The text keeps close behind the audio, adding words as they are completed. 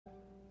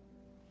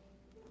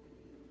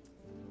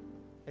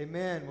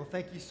Amen. Well,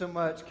 thank you so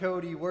much,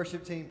 Cody,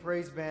 worship team,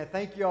 praise band.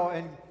 Thank you all,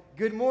 and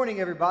good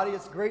morning, everybody.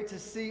 It's great to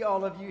see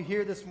all of you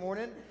here this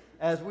morning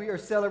as we are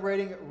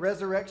celebrating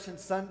Resurrection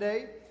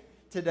Sunday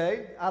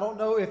today. I don't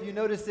know if you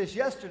noticed this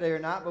yesterday or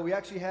not, but we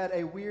actually had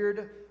a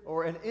weird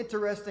or an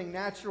interesting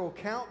natural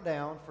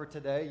countdown for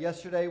today.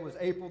 Yesterday was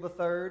April the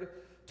 3rd,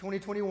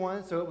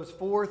 2021, so it was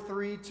 4,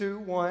 3, 2,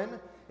 1.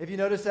 If you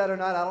noticed that or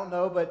not, I don't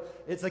know,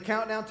 but it's a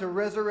countdown to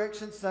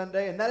Resurrection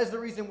Sunday, and that is the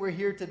reason we're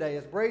here today.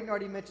 As Braden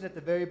already mentioned at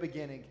the very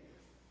beginning,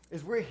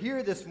 is we're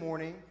here this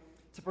morning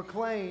to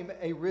proclaim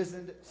a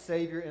risen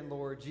Savior and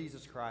Lord,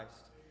 Jesus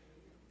Christ.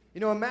 You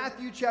know, in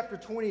Matthew chapter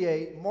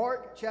 28,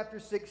 Mark chapter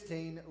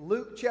 16,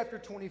 Luke chapter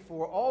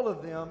 24, all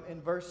of them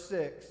in verse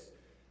 6,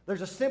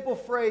 there's a simple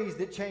phrase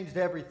that changed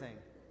everything.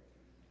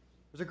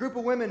 There's a group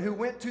of women who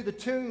went to the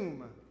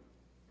tomb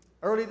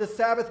early the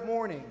Sabbath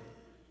morning,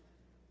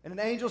 and an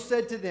angel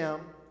said to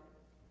them,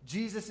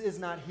 Jesus is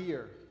not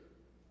here.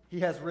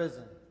 He has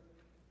risen.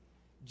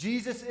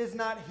 Jesus is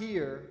not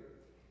here.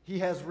 He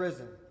has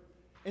risen.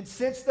 And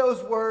since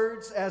those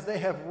words, as they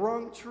have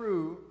rung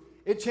true,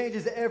 it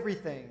changes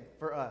everything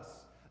for us.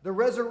 The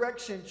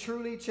resurrection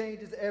truly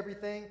changes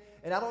everything.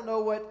 And I don't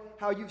know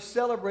how you've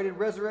celebrated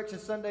Resurrection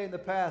Sunday in the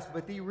past,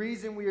 but the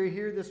reason we are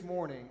here this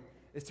morning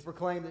is to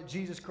proclaim that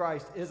Jesus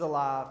Christ is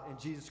alive and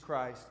Jesus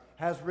Christ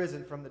has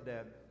risen from the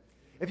dead.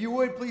 If you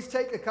would, please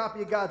take a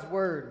copy of God's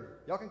Word.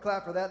 Y'all can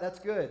clap for that. That's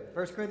good.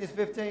 1 Corinthians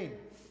 15.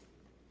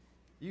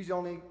 Usually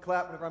only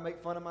clap whenever I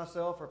make fun of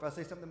myself or if I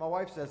say something my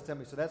wife says to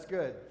me, so that's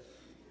good.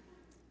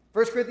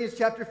 1 Corinthians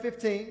chapter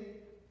 15.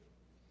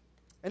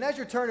 And as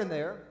you're turning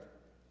there,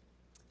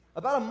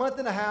 about a month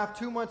and a half,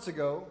 2 months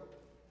ago,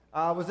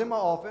 I was in my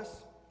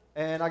office,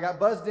 and I got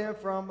buzzed in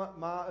from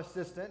my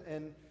assistant,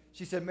 and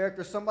she said, Merrick,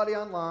 there's somebody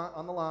on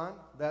the line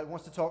that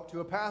wants to talk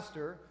to a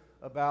pastor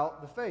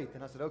about the faith.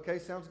 And I said, okay,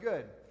 sounds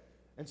good.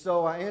 And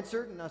so I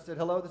answered, and I said,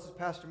 hello, this is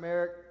Pastor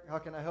Merrick. How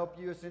can I help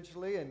you,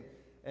 essentially?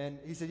 And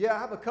he said, yeah, I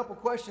have a couple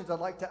questions I'd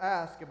like to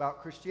ask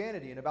about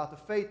Christianity and about the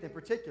faith in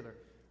particular.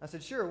 I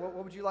said, sure, what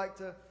would you like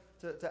to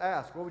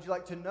ask? What would you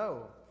like to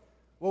know?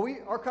 Well,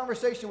 our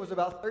conversation was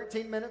about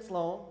 13 minutes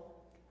long,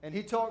 and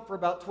he talked for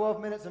about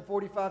 12 minutes and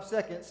 45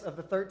 seconds of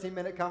the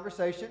 13-minute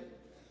conversation.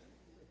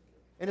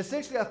 And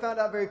essentially, I found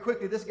out very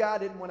quickly this guy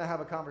didn't want to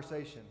have a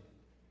conversation.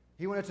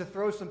 He wanted to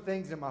throw some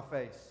things in my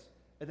face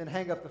and then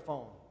hang up the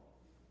phone.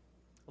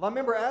 Well, I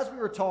remember as we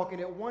were talking,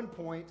 at one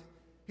point,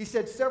 he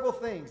said several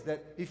things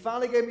that he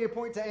finally gave me a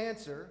point to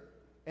answer,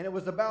 and it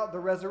was about the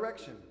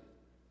resurrection.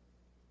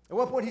 At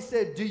one point, he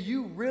said, do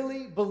you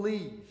really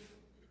believe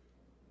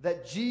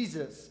that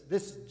Jesus,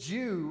 this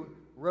Jew,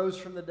 rose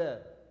from the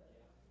dead?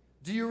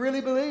 Do you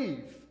really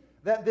believe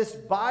that this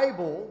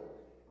Bible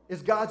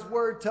is God's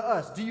word to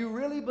us? Do you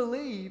really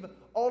believe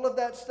all of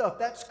that stuff?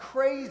 That's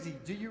crazy.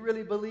 Do you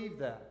really believe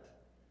that?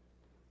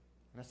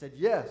 And I said,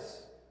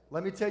 yes.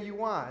 Let me tell you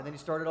why. And then he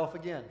started off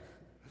again.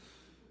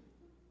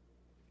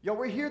 Y'all,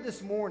 we're here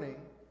this morning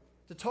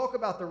to talk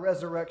about the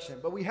resurrection,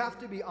 but we have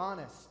to be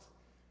honest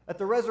that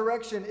the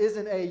resurrection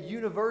isn't a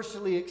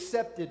universally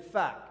accepted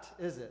fact,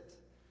 is it?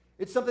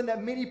 It's something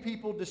that many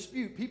people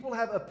dispute. People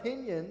have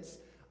opinions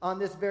on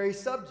this very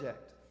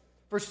subject.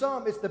 For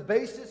some, it's the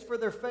basis for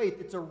their faith.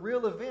 It's a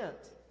real event.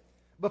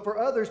 But for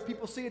others,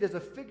 people see it as a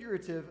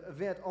figurative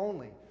event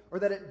only, or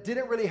that it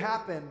didn't really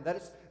happen, that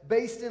it's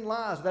based in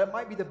lies, that it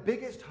might be the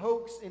biggest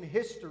hoax in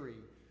history.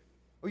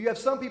 Or you have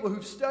some people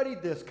who've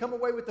studied this, come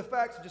away with the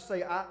facts and just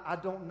say, I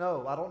don't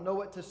know. I don't know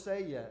what to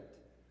say yet.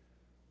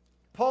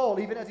 Paul,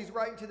 even as he's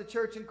writing to the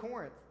church in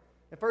Corinth,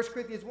 in 1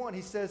 Corinthians 1,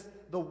 he says,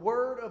 the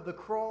word of the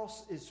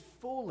cross is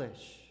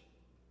foolish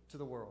to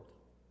the world.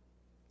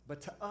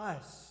 But to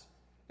us,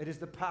 it is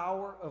the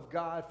power of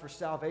God for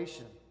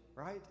salvation,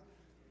 right?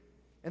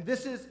 And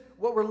this is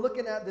what we're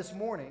looking at this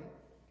morning,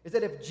 is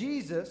that if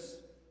Jesus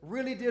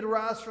really did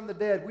rise from the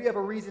dead, we have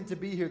a reason to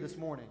be here this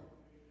morning.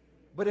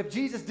 But if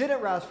Jesus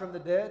didn't rise from the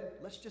dead,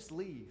 let's just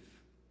leave.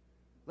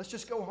 Let's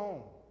just go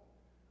home.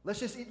 Let's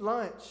just eat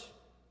lunch.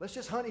 Let's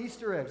just hunt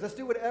Easter eggs. Let's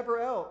do whatever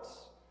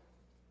else.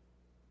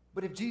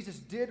 But if Jesus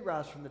did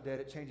rise from the dead,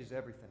 it changes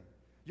everything.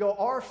 Y'all,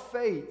 our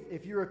faith,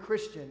 if you're a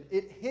Christian,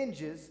 it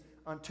hinges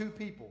on two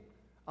people,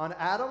 on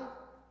Adam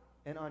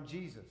and on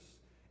Jesus.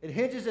 It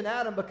hinges in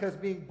Adam because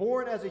being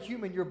born as a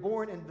human, you're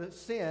born in the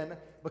sin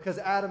because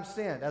Adam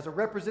sinned. As a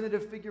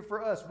representative figure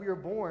for us, we are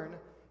born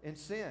in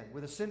sin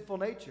with a sinful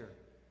nature.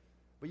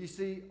 But you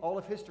see, all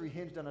of history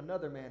hinged on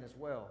another man as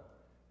well,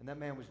 and that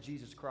man was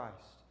Jesus Christ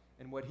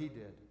and what he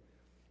did.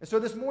 And so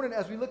this morning,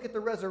 as we look at the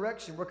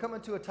resurrection, we're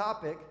coming to a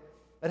topic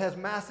that has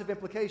massive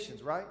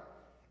implications, right?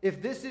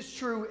 If this is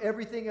true,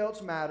 everything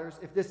else matters.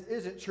 If this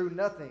isn't true,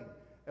 nothing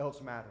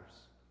else matters.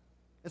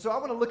 And so I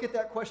want to look at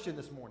that question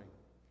this morning.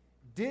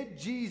 Did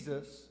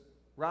Jesus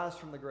rise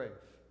from the grave?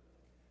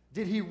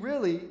 Did he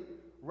really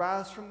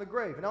rise from the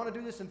grave? And I want to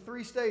do this in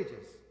 3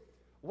 stages.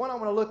 One, I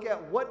want to look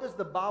at what does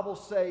the Bible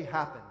say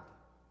happened?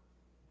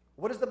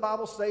 What does the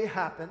Bible say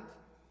happened?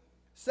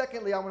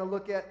 Secondly, I want to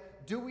look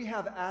at, do we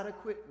have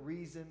adequate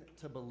reason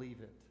to believe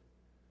it?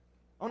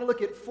 I want to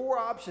look at 4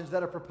 options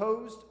that are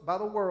proposed by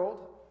the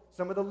world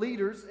some of the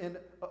leaders in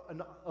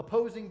an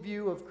opposing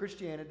view of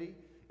Christianity,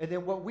 and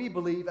then what we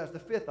believe as the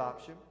fifth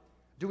option.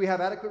 Do we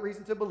have adequate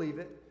reason to believe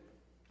it?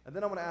 And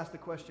then I'm going to ask the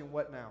question,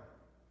 what now?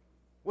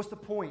 What's the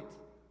point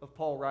of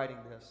Paul writing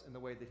this in the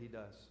way that he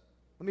does?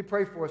 Let me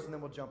pray for us, and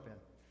then we'll jump in.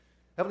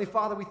 Heavenly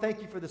Father, we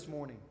thank you for this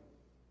morning.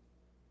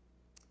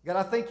 God,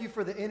 I thank you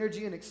for the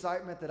energy and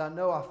excitement that I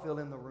know I feel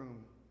in the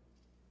room.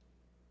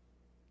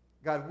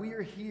 God, we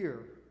are here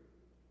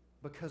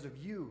because of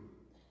you.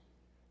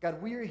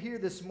 God, we are here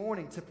this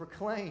morning to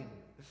proclaim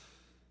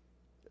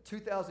that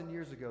 2,000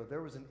 years ago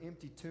there was an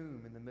empty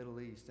tomb in the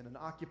Middle East and an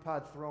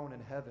occupied throne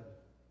in heaven.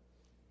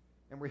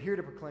 And we're here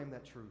to proclaim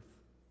that truth.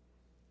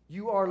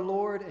 You are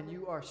Lord and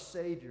you are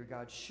Savior,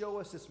 God. Show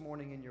us this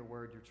morning in your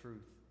word your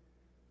truth.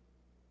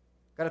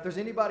 God, if there's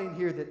anybody in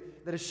here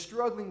that is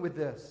struggling with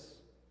this,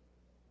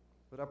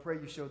 but I pray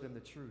you show them the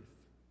truth.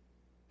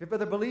 If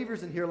other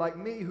believers in here like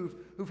me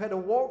who've had to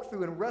walk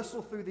through and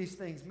wrestle through these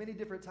things many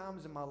different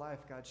times in my life,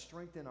 God,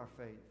 strengthen our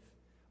faith.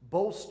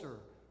 Bolster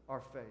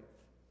our faith.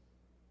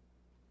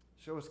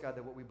 Show us, God,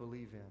 that what we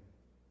believe in,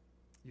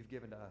 you've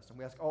given to us. And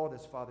we ask all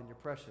this, Father, in your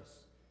precious,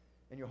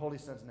 in your holy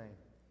Son's name.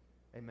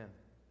 Amen.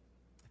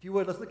 If you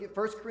would, let's look at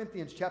 1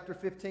 Corinthians chapter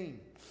 15.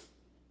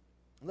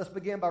 And let's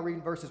begin by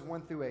reading verses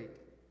 1 through 8.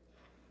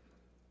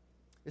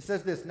 It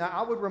says this, "Now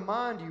I would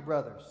remind you,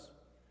 brothers,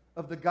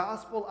 of the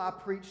gospel I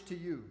preached to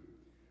you,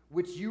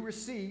 which you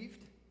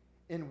received,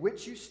 in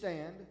which you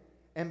stand,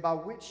 and by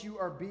which you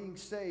are being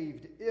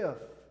saved, if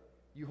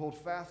you hold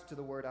fast to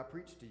the word I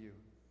preached to you,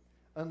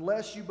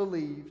 unless you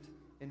believed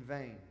in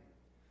vain.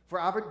 For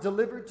I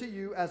delivered to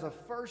you as of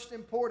first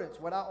importance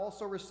what I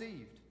also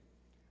received,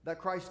 that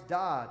Christ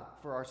died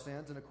for our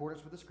sins in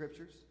accordance with the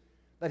Scriptures,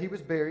 that he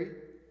was buried,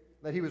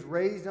 that he was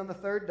raised on the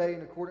third day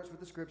in accordance with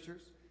the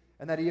Scriptures,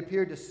 and that he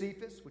appeared to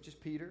Cephas, which is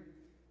Peter,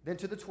 then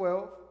to the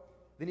 12.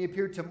 Then he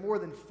appeared to more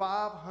than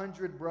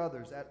 500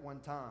 brothers at one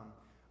time,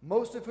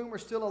 most of whom are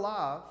still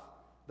alive,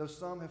 though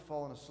some have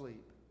fallen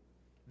asleep.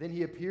 Then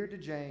he appeared to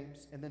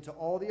James, and then to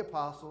all the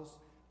apostles.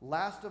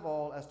 Last of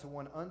all, as to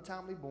one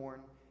untimely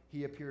born,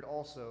 he appeared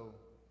also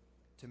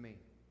to me."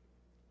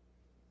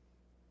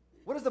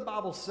 What does the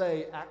Bible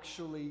say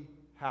actually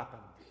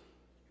happened?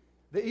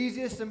 The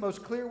easiest and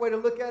most clear way to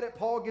look at it,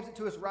 Paul gives it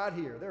to us right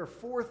here. There are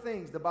 4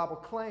 things the Bible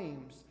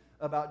claims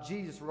about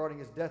Jesus regarding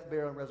his death,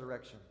 burial, and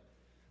resurrection.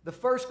 The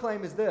first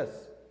claim is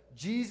this: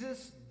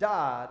 Jesus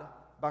died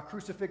by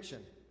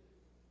crucifixion.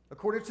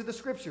 According to the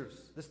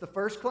Scriptures, this is the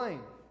first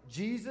claim.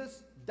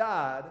 Jesus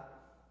died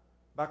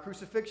by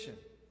crucifixion.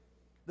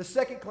 The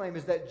second claim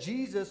is that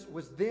Jesus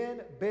was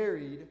then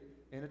buried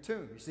in a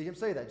tomb. You see him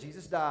say that.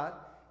 Jesus died.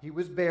 He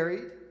was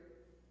buried.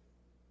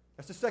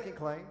 That's the second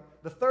claim.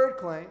 The third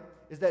claim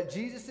is that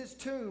Jesus'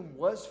 tomb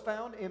was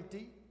found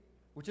empty,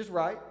 which is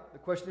right. The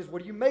question is,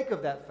 what do you make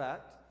of that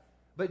fact?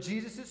 But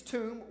Jesus'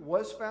 tomb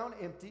was found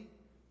empty.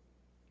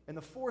 And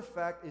the fourth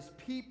fact is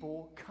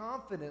people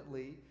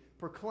confidently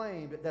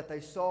proclaimed that they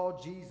saw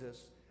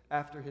Jesus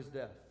after his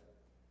death.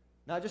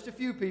 Not just a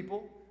few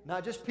people,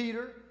 not just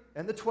Peter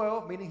and the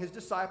 12, meaning his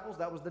disciples.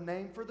 That was the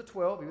name for the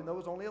 12, even though it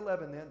was only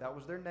 11 then. That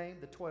was their name,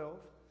 the 12.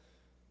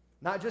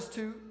 Not just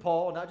to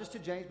Paul, not just to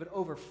James, but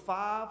over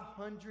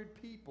 500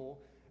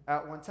 people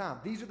at one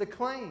time. These are the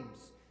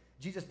claims.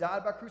 Jesus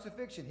died by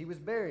crucifixion. He was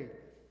buried.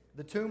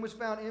 The tomb was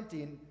found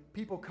empty, and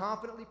people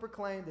confidently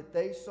proclaimed that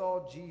they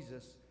saw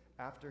Jesus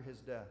after his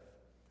death.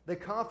 They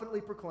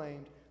confidently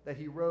proclaimed that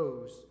he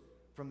rose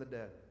from the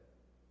dead.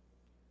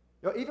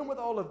 Now, even with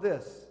all of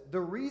this,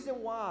 the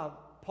reason why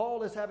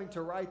Paul is having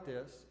to write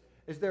this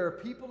is there are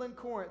people in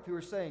Corinth who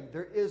are saying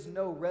there is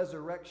no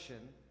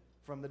resurrection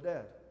from the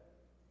dead.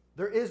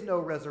 There is no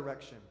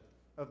resurrection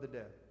of the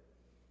dead.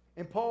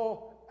 And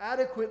Paul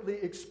adequately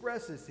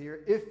expresses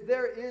here, if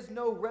there is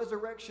no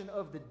resurrection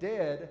of the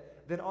dead,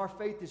 then our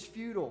faith is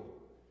futile.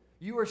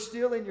 You are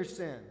still in your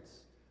sins.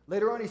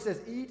 Later on he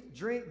says, eat,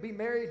 drink, be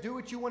merry, do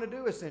what you want to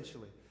do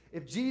essentially.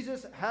 If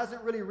Jesus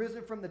hasn't really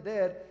risen from the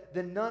dead,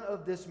 then none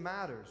of this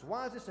matters.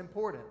 Why is this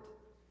important?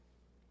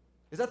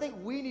 Because I think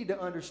we need to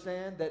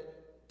understand that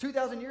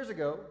 2,000 years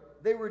ago,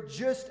 they were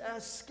just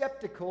as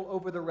skeptical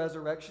over the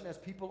resurrection as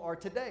people are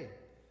today.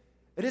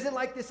 It isn't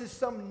like this is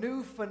some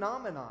new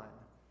phenomenon.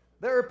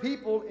 There are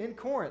people in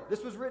Corinth.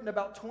 This was written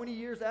about 20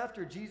 years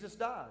after Jesus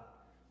died.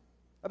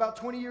 About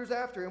 20 years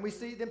after, and we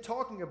see them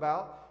talking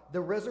about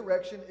the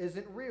resurrection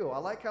isn't real. I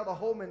like how the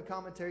Holman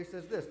commentary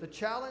says this: the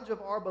challenge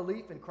of our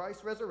belief in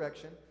Christ's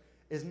resurrection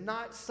is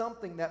not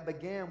something that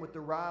began with the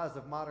rise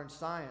of modern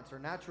science or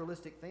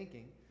naturalistic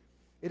thinking.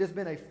 It has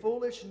been a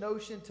foolish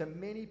notion to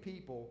many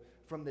people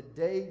from the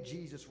day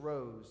Jesus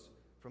rose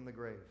from the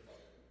grave.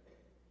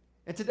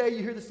 And today you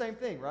hear the same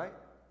thing, right?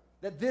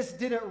 That this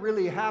didn't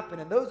really happen.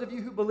 And those of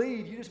you who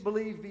believe, you just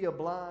believe via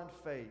blind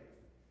faith.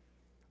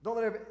 Don't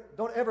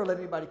ever let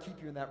anybody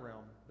keep you in that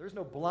realm. There's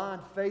no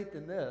blind faith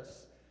in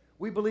this.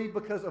 We believe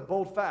because of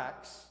bold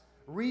facts,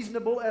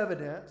 reasonable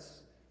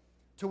evidence,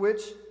 to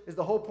which is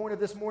the whole point of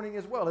this morning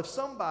as well. If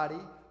somebody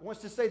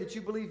wants to say that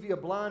you believe via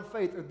blind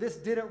faith or this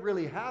didn't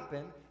really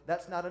happen,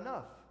 that's not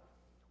enough.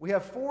 We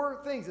have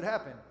 4 things that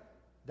happen.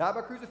 Died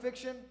by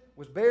crucifixion,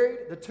 was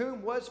buried, the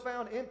tomb was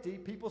found empty.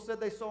 People said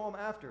they saw him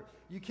after.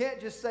 You can't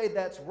just say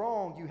that's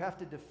wrong. You have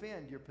to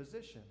defend your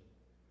position.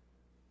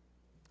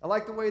 I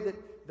like the way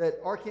that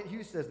R. Kent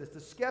Hughes says this. The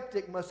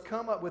skeptic must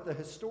come up with a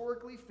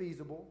historically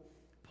feasible,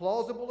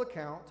 plausible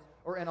account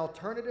or an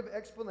alternative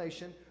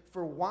explanation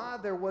for why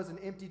there was an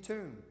empty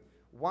tomb,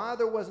 why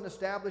there was an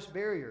established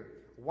barrier,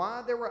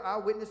 why there were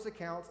eyewitness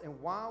accounts,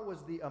 and why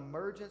was the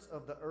emergence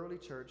of the early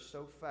church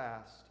so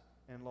fast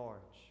and large.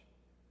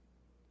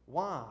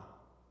 Why?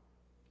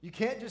 You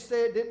can't just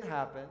say it didn't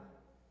happen.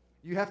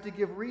 You have to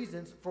give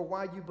reasons for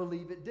why you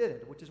believe it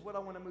didn't, which is what I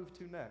want to move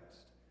to next.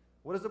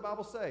 What does the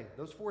Bible say?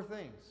 Those 4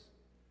 things.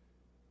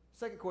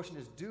 Second question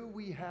is, do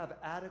we have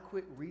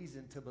adequate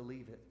reason to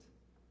believe it?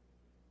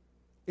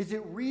 Is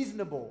it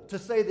reasonable to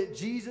say that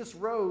Jesus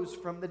rose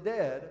from the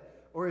dead,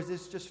 or is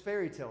this just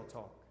fairy tale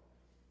talk?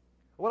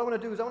 What I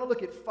want to do is I want to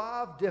look at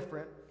 5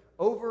 different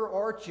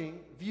overarching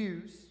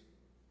views,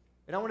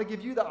 and I want to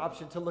give you the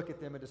option to look at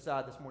them and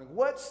decide this morning.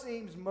 What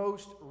seems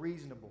most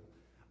reasonable?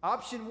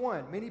 Option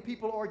 1, many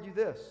people argue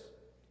this,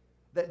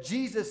 that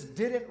Jesus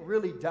didn't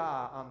really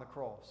die on the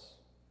cross.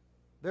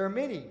 There are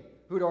many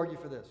who would argue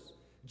for this.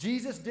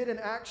 Jesus didn't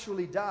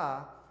actually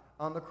die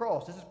on the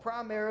cross. This is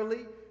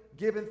primarily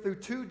given through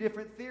 2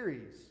 different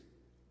theories.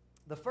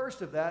 The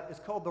first of that is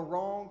called the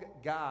wrong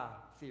guy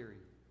theory.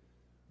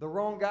 The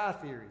wrong guy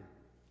theory.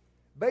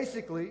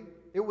 Basically,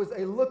 it was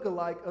a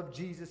lookalike of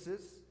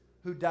Jesus's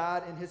who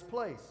died in his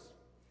place.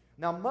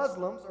 Now,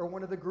 Muslims are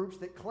one of the groups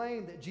that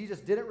claim that Jesus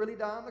didn't really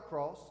die on the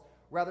cross.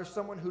 Rather,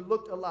 someone who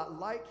looked a lot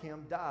like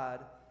him died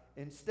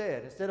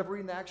instead. Instead of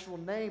reading the actual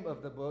name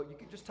of the book, you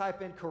can just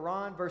type in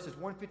Quran verses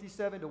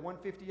 157 to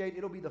 158.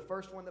 It'll be the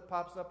first one that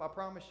pops up, I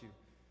promise you.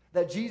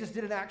 That Jesus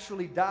didn't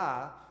actually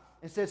die.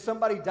 Instead,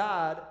 somebody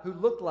died who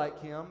looked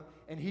like him,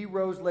 and he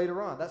rose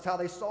later on. That's how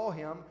they saw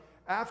him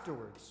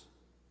afterwards.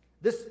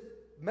 This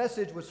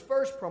message was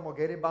first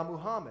promulgated by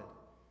Muhammad.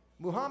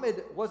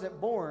 Muhammad wasn't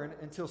born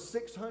until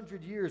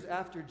 600 years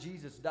after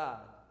Jesus died.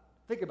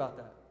 Think about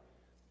that.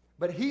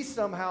 But he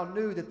somehow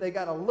knew that they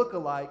got a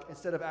look-alike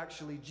instead of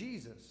actually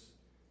Jesus.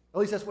 At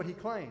least that's what he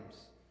claims.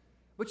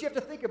 But you have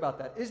to think about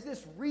that. Is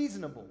this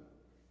reasonable?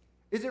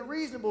 Is it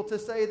reasonable to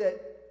say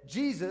that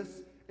Jesus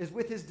is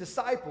with his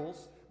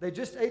disciples? They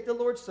just ate the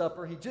Lord's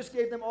Supper. He just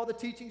gave them all the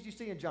teachings you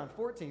see in John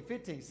 14,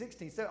 15,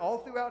 16, all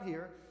throughout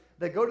here.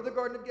 They go to the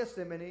Garden of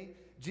Gethsemane.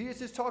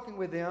 Jesus is talking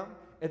with them,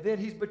 and then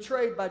he's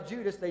betrayed by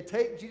Judas. They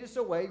take Jesus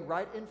away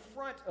right in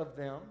front of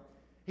them.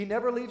 He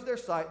never leaves their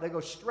sight. They go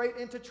straight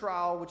into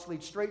trial, which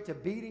leads straight to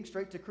beating,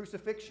 straight to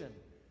crucifixion.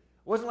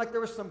 It wasn't like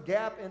there was some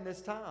gap in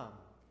this time.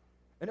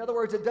 In other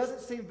words, it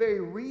doesn't seem very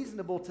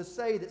reasonable to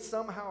say that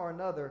somehow or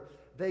another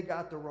they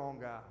got the wrong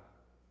guy.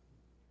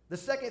 The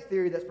second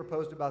theory that's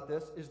proposed about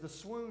this is the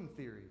swoon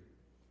theory.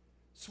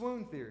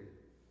 Swoon theory.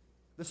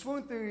 The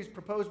swoon theory is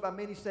proposed by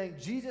many saying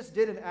Jesus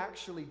didn't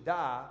actually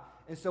die,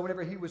 and so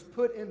whenever he was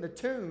put in the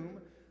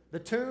tomb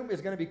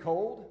is going to be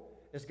cold,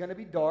 it's going to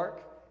be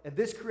dark, and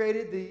this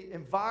created the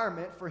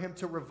environment for him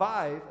to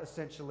revive,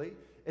 essentially,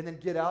 and then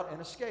get out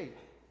and escape.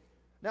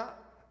 Now,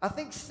 I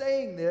think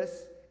saying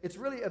this, it's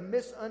really a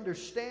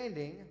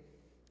misunderstanding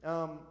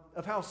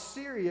of how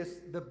serious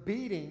the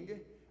beating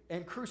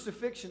and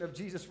crucifixion of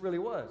Jesus really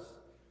was.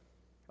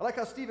 I like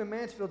how Stephen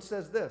Mansfield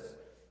says this,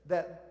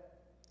 that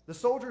the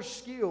soldiers'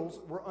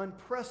 skills were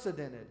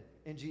unprecedented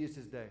in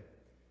Jesus' day.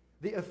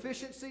 The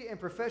efficiency and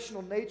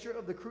professional nature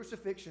of the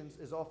crucifixions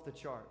is off the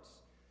charts.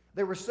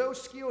 They were so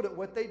skilled at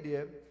what they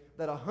did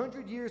that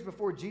 100 years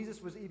before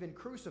Jesus was even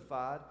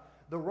crucified,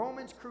 the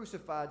Romans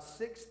crucified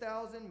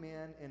 6,000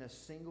 men in a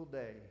single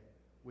day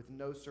with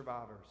no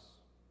survivors.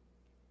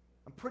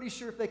 I'm pretty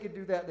sure if they could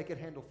do that, they could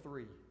handle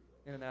 3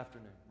 in an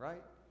afternoon,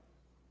 right?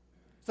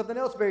 Something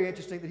else very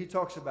interesting that he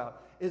talks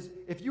about is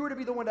if you were to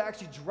be the one to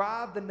actually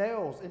drive the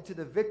nails into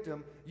the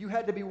victim, you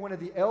had to be one of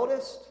the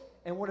eldest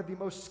and one of the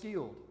most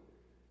skilled.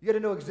 You had to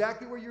know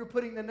exactly where you were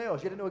putting the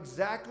nails. You had to know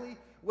exactly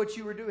what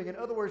you were doing. In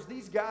other words,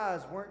 these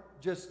guys weren't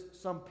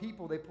just some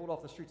people they pulled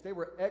off the streets. They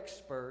were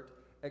expert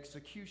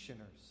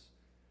executioners.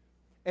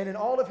 And in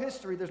all of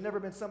history, there's never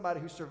been somebody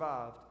who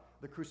survived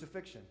the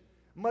crucifixion.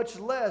 Much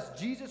less,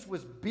 Jesus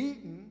was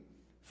beaten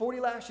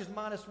 40 lashes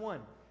minus 1.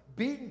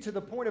 Beaten to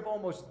the point of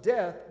almost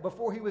death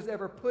before he was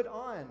ever put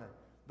on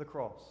the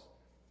cross.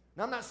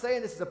 Now, I'm not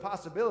saying this is a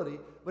possibility,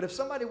 but if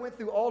somebody went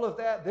through all of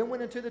that, then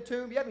went into the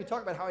tomb, you haven't even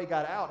talked about how he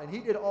got out, and he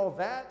did all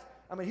that.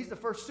 I mean, he's the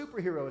first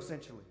superhero,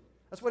 essentially.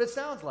 That's what it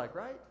sounds like,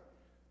 right?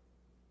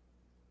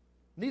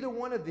 Neither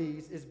one of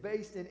these is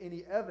based in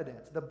any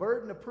evidence. The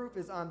burden of proof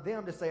is on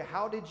them to say,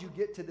 how did you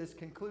get to this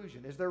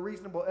conclusion? Is there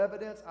reasonable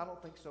evidence? I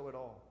don't think so at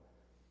all.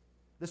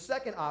 The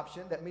second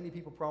option that many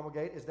people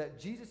promulgate is that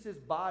Jesus'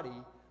 body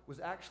was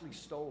actually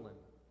stolen.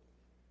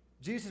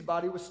 Jesus'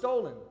 body was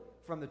stolen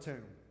from the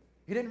tomb.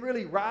 He didn't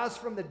really rise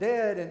from the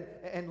dead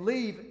and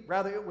leave.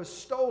 Rather, it was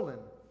stolen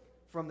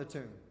from the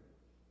tomb.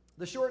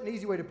 The short and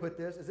easy way to put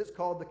this is it's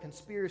called the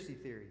conspiracy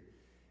theory.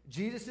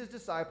 Jesus'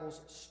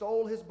 disciples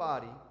stole his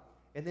body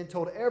and then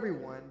told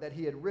everyone that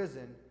he had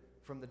risen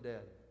from the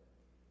dead.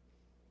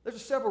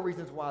 There's several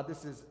reasons why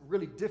this is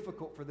really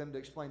difficult for them to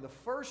explain. The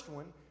first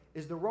one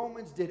is the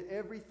Romans did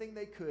everything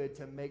they could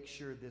to make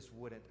sure this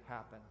wouldn't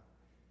happen.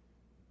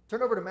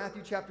 Turn over to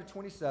Matthew chapter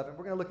 27.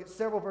 We're going to look at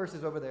several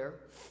verses over there.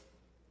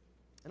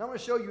 And I'm going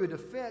to show you a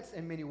defense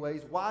in many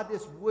ways why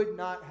this would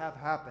not have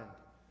happened.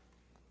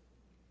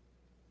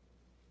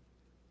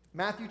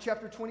 Matthew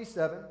chapter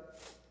 27.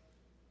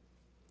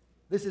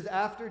 This is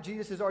after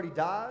Jesus has already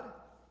died,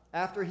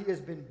 after he has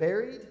been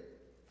buried.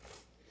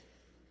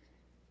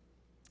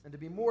 And to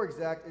be more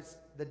exact, it's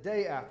the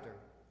day after.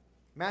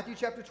 Matthew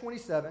chapter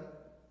 27,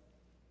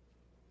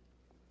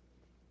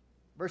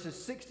 verses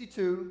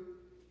 62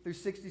 through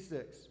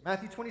 66.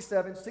 Matthew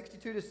 27,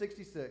 62 to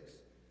 66.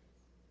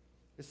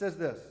 It says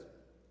this: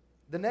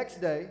 The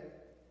next day,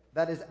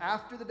 that is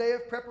after the day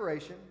of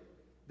preparation,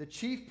 the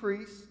chief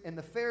priests and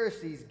the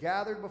Pharisees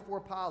gathered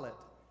before Pilate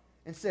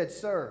and said,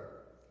 Sir,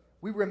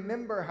 we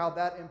remember how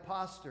that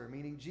impostor,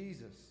 meaning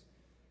Jesus,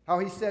 how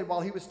he said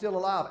while he was still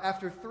alive,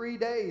 after 3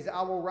 days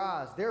I will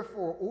rise.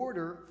 Therefore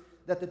order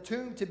that the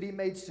tomb to be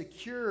made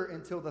secure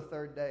until the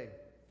third day,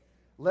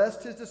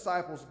 lest his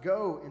disciples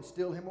go and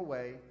steal him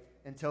away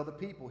and tell the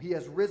people, he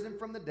has risen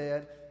from the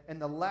dead,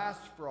 and the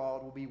last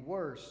fraud will be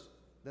worse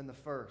than the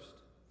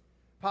first.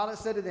 Pilate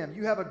said to them,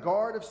 You have a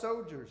guard of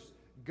soldiers.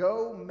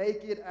 Go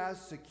make it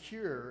as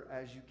secure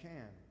as you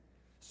can.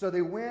 So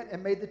they went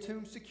and made the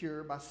tomb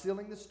secure by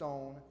sealing the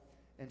stone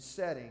and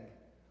setting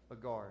a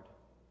guard.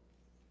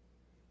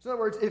 So in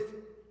other words,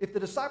 if the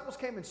disciples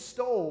came and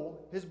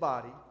stole his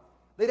body,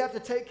 they'd have to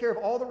take care of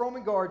all the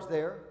Roman guards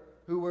there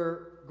who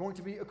were going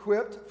to be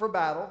equipped for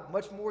battle,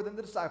 much more than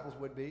the disciples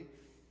would be.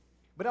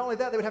 But not only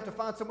that, they would have to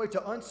find some way to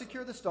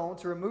unsecure the stone,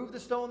 to remove the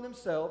stone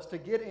themselves, to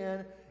get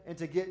in and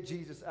to get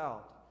Jesus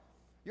out.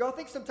 Y'all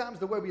think sometimes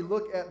the way we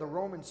look at the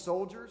Roman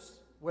soldiers,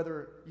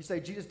 whether you say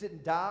Jesus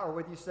didn't die or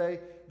whether you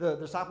say the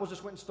disciples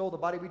just went and stole the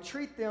body, we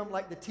treat them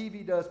like the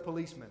TV does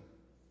policemen.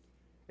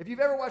 If you've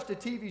ever watched a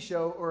TV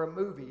show or a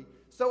movie,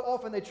 so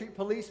often they treat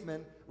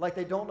policemen like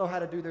they don't know how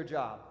to do their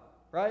job,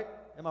 right?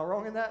 Am I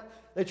wrong in that?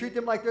 They treat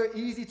them like they're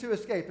easy to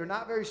escape. They're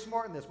not very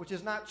smart in this, which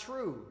is not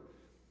true.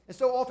 And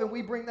so often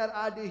we bring that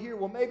idea here,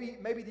 well,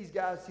 maybe these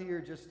guys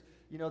here just,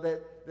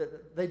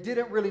 that they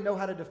didn't really know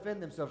how to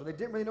defend themselves, or they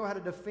didn't really know how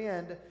to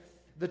defend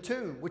the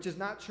tomb, which is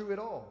not true at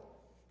all.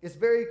 It's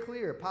very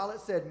clear. Pilate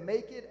said,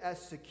 make it as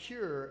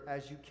secure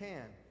as you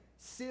can.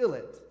 Seal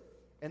it.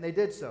 And they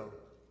did so.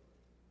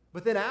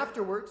 But then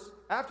afterwards,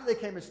 after they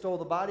came and stole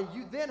the body,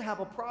 you then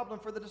have a problem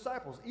for the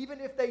disciples, even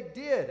if they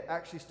did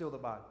actually steal the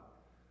body.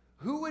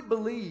 Who would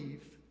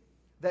believe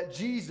that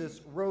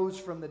Jesus rose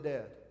from the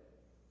dead?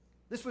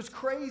 This was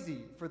crazy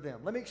for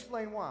them. Let me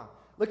explain why.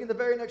 Look in the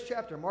very next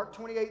chapter, Mark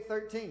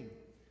 28:13.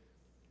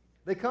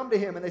 They come to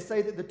him and they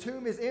say that the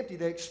tomb is empty.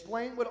 They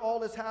explain what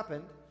all has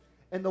happened.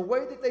 And the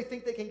way that they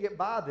think they can get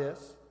by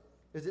this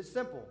is it's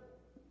simple.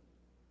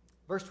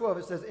 Verse 12,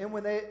 it says, And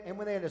when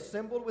they had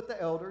assembled with the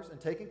elders and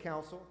taken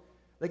counsel,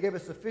 they gave a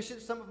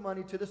sufficient sum of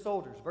money to the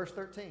soldiers. Verse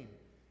 13,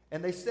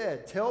 and they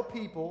said, Tell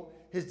people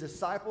his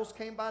disciples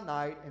came by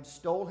night and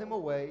stole him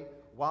away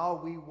while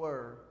we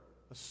were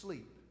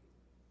asleep.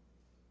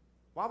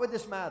 Why would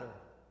this matter?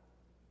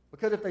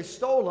 Because if they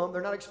stole him,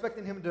 they're not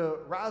expecting him to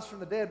rise from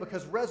the dead,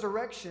 because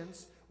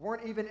resurrections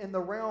weren't even in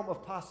the realm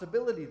of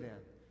possibility then.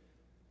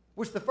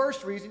 Which the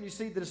first reason, you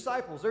see the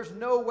disciples, there's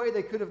no way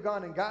they could have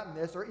gone and gotten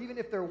this, or even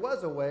if there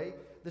was a way,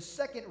 the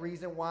second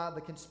reason why the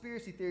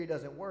conspiracy theory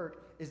doesn't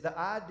work is the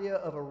idea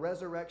of a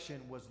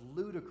resurrection was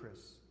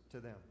ludicrous to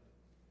them.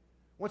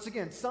 Once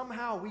again,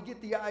 somehow we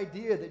get the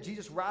idea that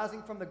Jesus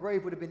rising from the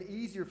grave would have been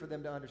easier for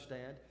them to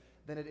understand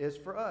than it is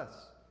for us.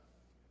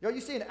 You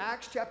see in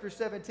Acts chapter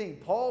 17,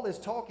 Paul is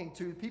talking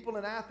to people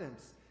in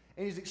Athens,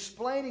 and he's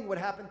explaining what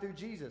happened through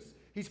Jesus.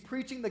 He's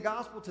preaching the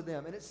gospel to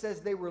them, and it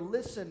says they were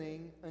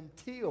listening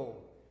until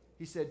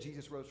he said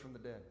Jesus rose from the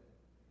dead.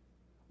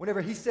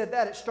 Whenever he said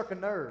that, it struck a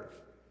nerve,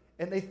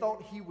 and they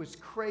thought he was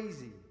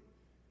crazy.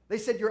 They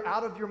said, You're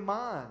out of your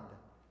mind.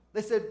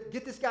 They said,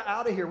 Get this guy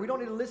out of here. We don't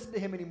need to listen to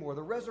him anymore.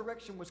 The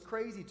resurrection was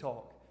crazy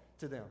talk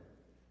to them.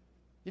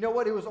 You know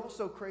what? It was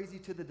also crazy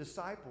to the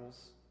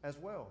disciples as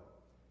well.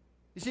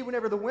 You see,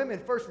 whenever the women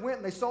first went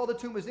and they saw the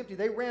tomb was empty,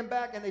 they ran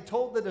back and they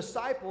told the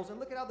disciples, and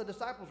look at how the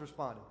disciples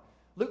responded.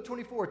 Luke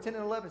 24, 10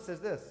 and 11 says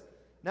this,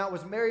 Now it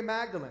was Mary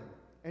Magdalene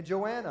and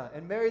Joanna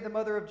and Mary the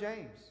mother of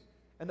James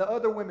and the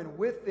other women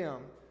with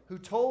them who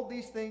told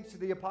these things to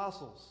the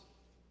apostles.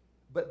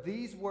 But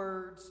these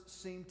words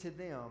seemed to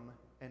them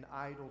an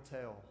idle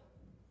tale,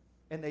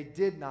 and they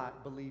did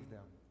not believe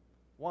them.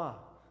 Why?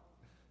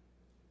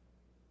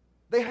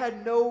 They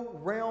had no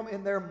realm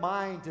in their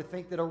mind to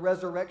think that a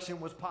resurrection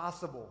was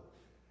possible.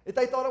 If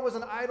they thought it was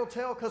an idle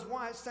tale, because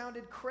why? It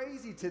sounded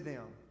crazy to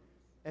them.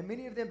 And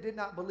many of them did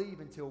not believe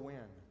until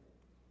when?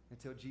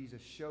 Until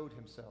Jesus showed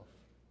himself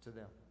to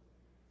them.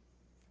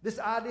 This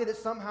idea that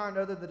somehow or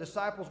another the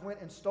disciples went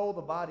and stole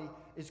the body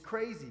is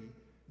crazy,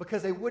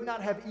 because they would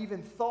not have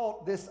even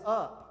thought this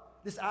up.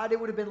 This idea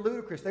would have been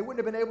ludicrous. They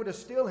wouldn't have been able to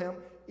steal him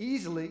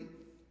easily.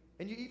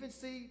 And you even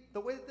see the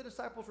way that the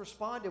disciples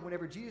responded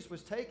whenever Jesus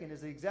was taken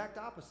is the exact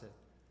opposite.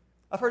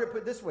 I've heard it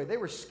put this way. They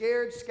were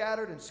scared,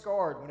 scattered, and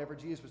scarred whenever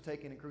Jesus was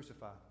taken and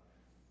crucified.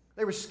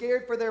 They were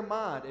scared for their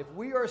mind. If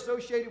we are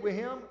associated with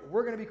him,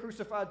 we're going to be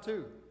crucified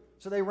too.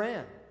 So they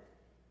ran.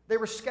 They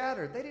were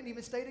scattered. They didn't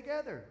even stay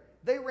together.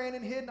 They ran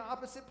and hid in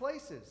opposite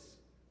places.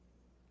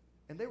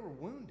 And they were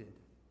wounded.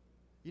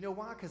 You know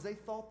why? Because they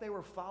thought they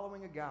were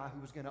following a guy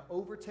who was going to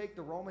overtake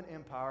the Roman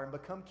Empire and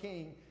become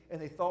king, and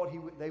they thought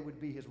they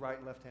would be his right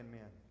and left-hand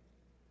man.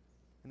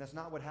 And that's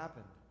not what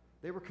happened.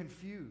 They were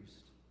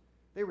confused.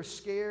 They were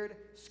scared,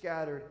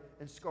 scattered,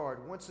 and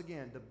scarred. Once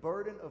again, the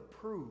burden of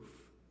proof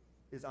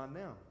is on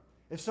them.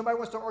 If somebody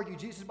wants to argue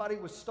Jesus' body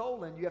was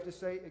stolen, you have to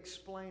say,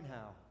 explain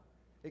how.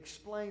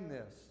 Explain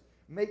this.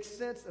 Make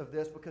sense of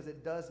this, because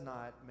it does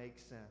not make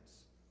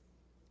sense.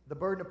 The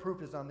burden of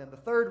proof is on them. The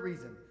third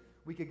reason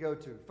we could go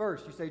to.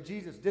 First, you say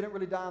Jesus didn't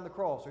really die on the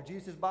cross, or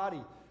Jesus'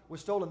 body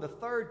was stolen. The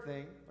third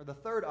thing, or the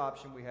third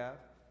option we have,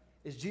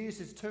 is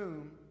Jesus'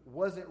 tomb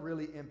wasn't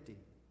really empty.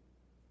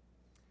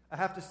 I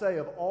have to say,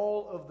 of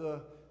all of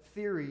the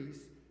theories,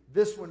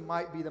 this one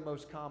might be the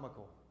most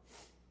comical.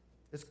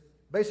 It's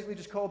basically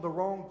just called the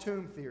wrong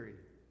tomb theory.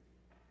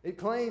 It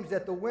claims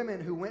that the women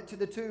who went to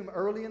the tomb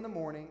early in the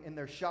morning, in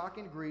their shock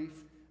and grief,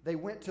 they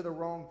went to the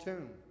wrong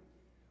tomb.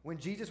 When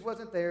Jesus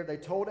wasn't there, they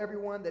told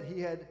everyone that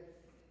he had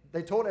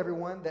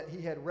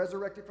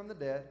resurrected from the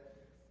dead,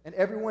 and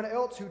everyone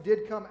else who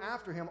did come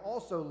after him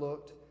also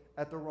looked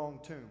at the wrong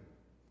tomb.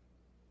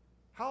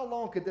 How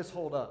long could this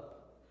hold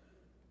up?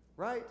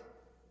 Right?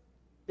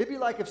 It'd be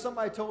like if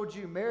somebody told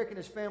you Merrick and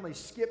his family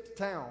skipped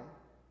town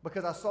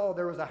because I saw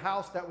there was a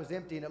house that was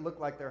empty and it looked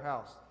like their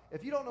house.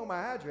 If you don't know my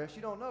address,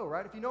 you don't know,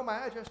 right? If you know my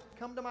address,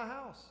 come to my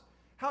house.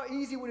 How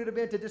easy would it have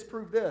been to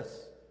disprove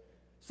this?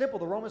 Simple.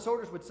 The Roman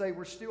soldiers would say,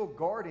 we're still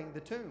guarding the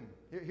tomb.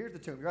 Here's the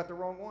tomb. You're at the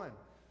wrong one.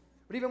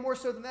 But even more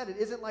so than that, it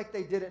isn't like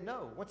they didn't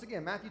know. Once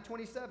again, Matthew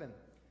 27,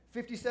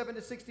 57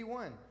 to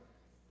 61.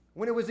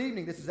 When it was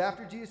evening, this is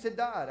after Jesus had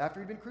died, after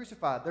he'd been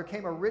crucified, there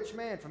came a rich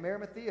man from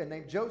Arimathea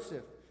named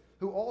Joseph,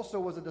 who also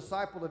was a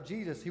disciple of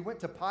Jesus. He went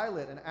to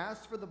Pilate and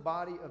asked for the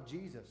body of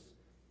Jesus.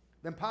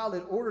 Then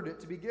Pilate ordered it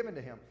to be given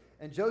to him.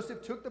 And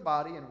Joseph took the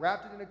body and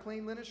wrapped it in a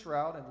clean linen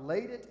shroud and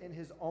laid it in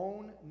his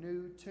own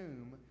new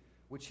tomb,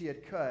 which he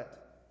had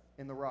cut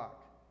in the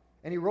rock.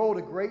 And he rolled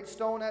a great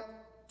stone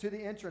to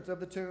the entrance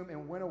of the tomb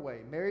and went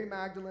away. Mary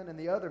Magdalene and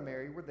the other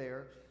Mary were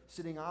there,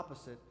 sitting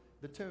opposite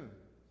the tomb.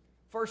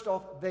 First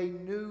off, they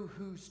knew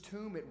whose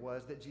tomb it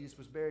was that Jesus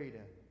was buried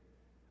in. It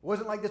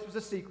wasn't like this was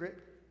a secret.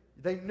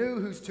 They knew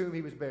whose tomb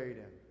he was buried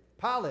in.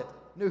 Pilate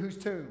knew whose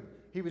tomb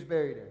he was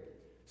buried in.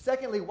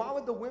 Secondly, why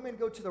would the women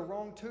go to the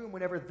wrong tomb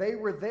whenever they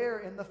were there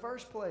in the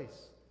first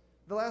place?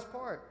 The last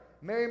part.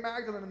 Mary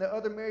Magdalene and the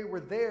other Mary were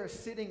there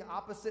sitting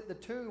opposite the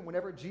tomb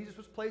whenever Jesus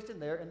was placed in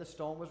there and the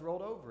stone was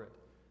rolled over it.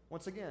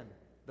 Once again,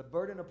 the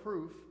burden of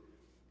proof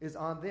is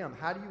on them.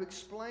 How do you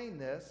explain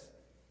this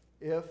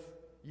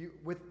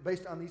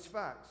based on these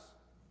facts?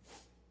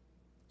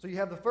 So you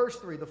have the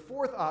first three. The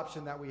fourth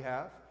option that we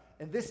have,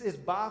 and this is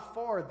by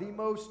far the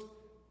most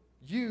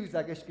used,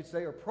 I guess you could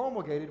say, or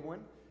promulgated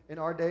one in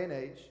our day and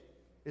age,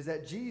 is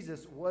that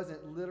Jesus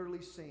wasn't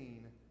literally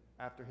seen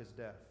after his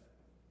death.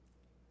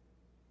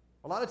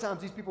 A lot of times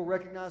these people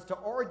recognize to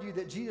argue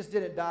that Jesus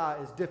didn't die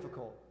is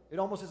difficult. It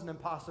almost is an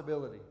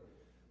impossibility.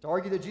 To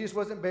argue that Jesus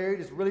wasn't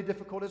buried is really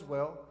difficult as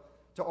well.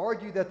 To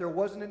argue that there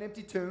wasn't an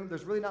empty tomb,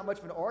 there's really not much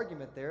of an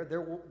argument there.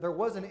 There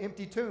was an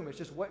empty tomb. It's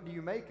just, what do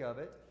you make of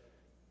it?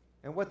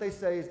 And what they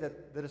say is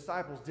that the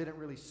disciples didn't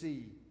really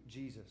see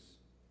Jesus.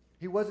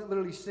 He wasn't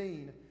literally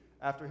seen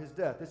after his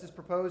death. This is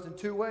proposed in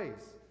two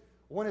ways.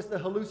 One is the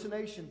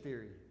hallucination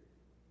theory.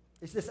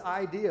 It's this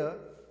idea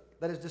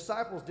that his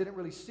disciples didn't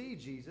really see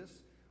Jesus.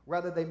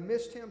 Rather, they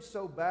missed him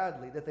so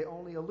badly that they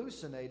only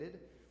hallucinated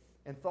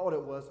and thought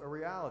it was a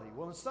reality.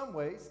 Well, in some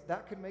ways,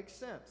 that could make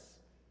sense.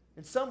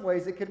 In some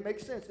ways, it could make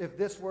sense if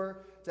this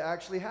were to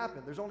actually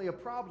happen. There's only a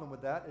problem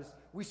with that, is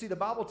we see the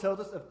Bible tells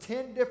us of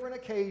 10 different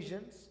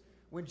occasions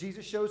when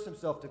Jesus shows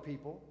himself to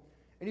people.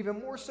 And even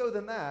more so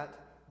than that,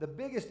 the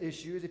biggest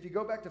issue is if you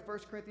go back to 1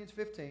 Corinthians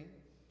 15,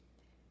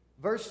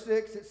 verse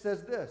 6, it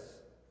says this.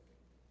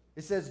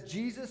 It says,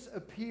 Jesus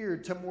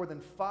appeared to more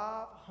than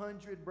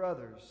 500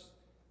 brothers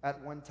at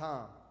one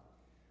time,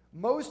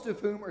 most of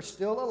whom are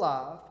still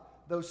alive,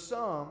 though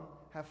some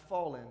have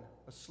fallen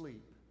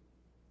asleep.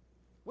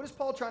 What is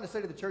Paul trying to say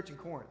to the church in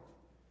Corinth?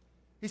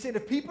 He said,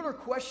 if people are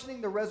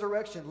questioning the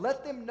resurrection,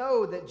 let them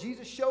know that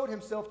Jesus showed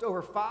himself to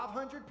over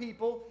 500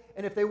 people,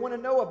 and if they want to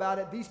know about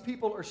it, these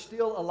people are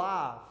still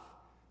alive.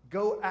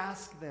 Go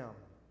ask them.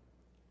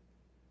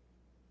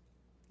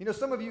 You know,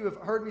 some of you have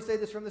heard me say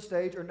this from the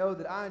stage or know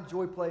that I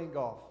enjoy playing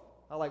golf.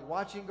 I like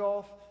watching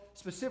golf.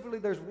 Specifically,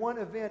 there's one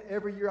event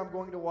every year I'm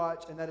going to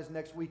watch, and that is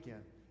next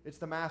weekend. It's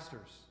the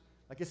Masters.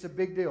 Like, it's a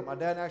big deal. My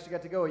dad actually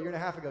got to go a year and a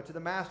half ago to the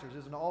Masters. It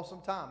was an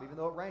awesome time, even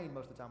though it rained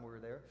most of the time we were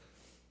there.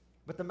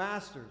 But the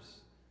Masters.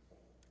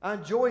 I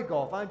enjoy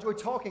golf. I enjoy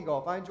talking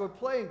golf. I enjoy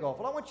playing golf.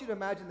 Well, I want you to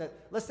imagine that,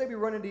 let's say we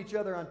run into each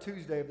other on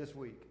Tuesday of this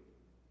week.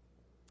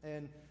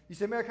 And you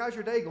say, Merrick, how's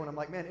your day going? I'm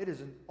like, man, it is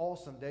an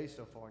awesome day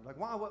so far. And you're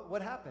like, wow,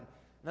 what happened?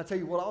 And I tell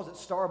you what, I was at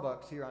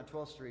Starbucks here on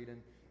 12th Street,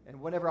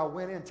 and whenever I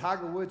went in,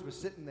 Tiger Woods was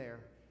sitting there.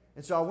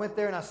 And so I went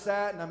there and I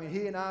sat, and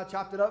he and I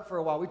chopped it up for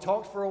a while. We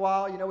talked for a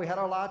while. We had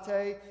our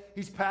latte.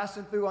 He's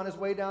passing through on his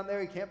way down there.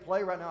 He can't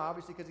play right now,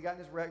 obviously, because he got in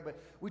his wreck. But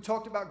we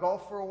talked about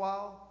golf for a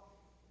while.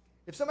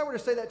 If somebody were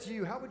to say that to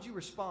you, how would you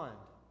respond?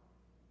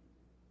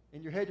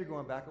 In your head, you're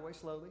going back away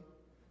slowly,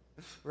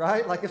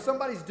 right? Like if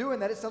somebody's doing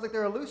that, it sounds like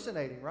they're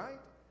hallucinating, right?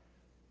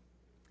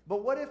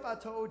 But what if I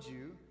told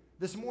you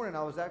this morning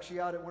I was actually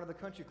out at one of the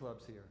country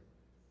clubs here,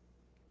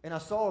 and I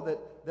saw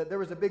that there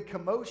was a big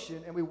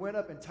commotion, and we went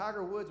up, and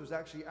Tiger Woods was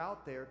actually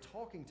out there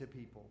talking to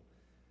people.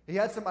 He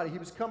had somebody, he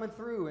was coming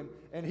through,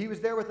 and he was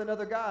there with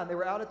another guy, and they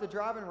were out at the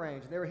driving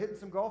range, and they were hitting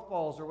some golf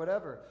balls or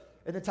whatever.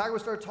 And then Tiger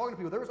Woods started talking to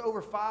people. There was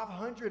over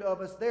 500 of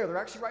us there. They're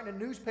actually writing a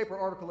newspaper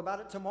article about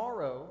it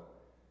tomorrow.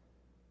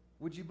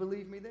 Would you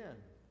believe me then?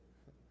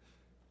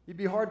 You'd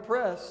be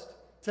hard-pressed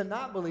to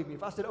not believe me.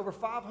 If I said over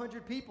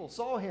 500 people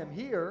saw him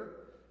here,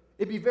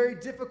 it'd be very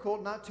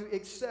difficult not to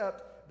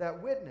accept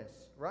that witness,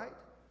 right?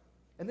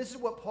 And this is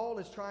what Paul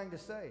is trying to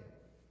say.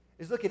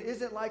 Is look, it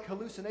isn't like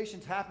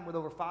hallucinations happen with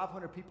over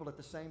 500 people at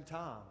the same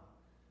time.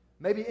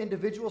 Maybe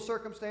individual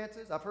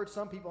circumstances. I've heard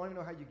some people, I don't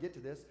even know how you get to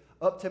this,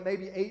 up to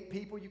maybe 8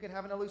 people you can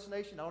have an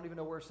hallucination. I don't even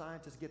know where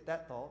scientists get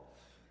that thought.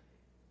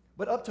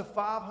 But up to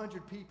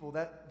 500 people,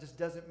 that just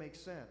doesn't make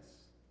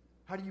sense.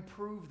 How do you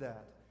prove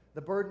that?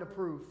 The burden of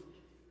proof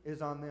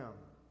is on them.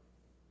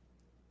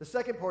 The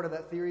second part of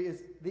that theory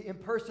is the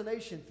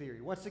impersonation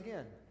theory. Once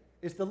again,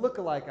 it's the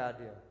look-alike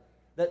idea.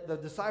 That the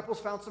disciples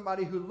found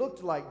somebody who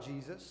looked like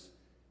Jesus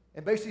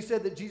and basically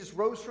said that Jesus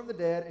rose from the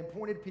dead and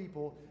pointed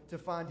people to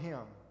find him.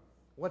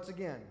 Once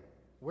again,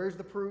 where's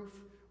the proof?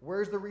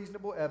 Where's the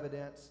reasonable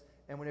evidence?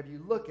 And whenever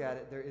you look at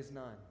it, there is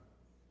none.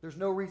 There's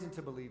no reason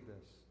to believe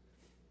this.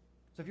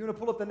 So if you want to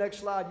pull up the next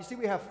slide, you see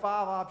we have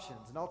 5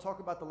 options, and I'll talk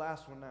about the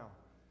last one now.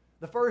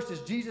 The first is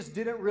Jesus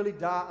didn't really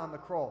die on the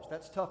cross.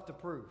 That's tough to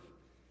prove.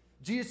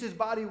 Jesus'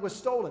 body was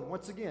stolen.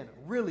 Once again,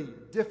 really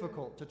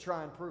difficult to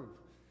try and prove.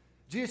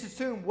 Jesus'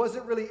 tomb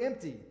wasn't really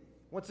empty.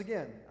 Once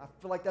again, I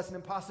feel like that's an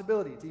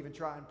impossibility to even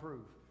try and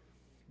prove.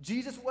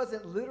 Jesus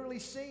wasn't literally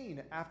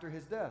seen after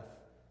his death.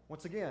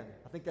 Once again,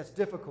 I think that's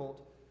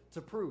difficult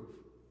to prove.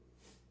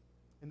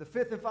 And the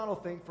fifth and final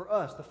thing for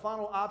us, the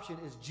final option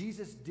is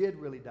Jesus did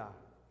really die.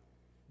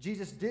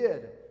 Jesus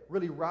did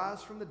really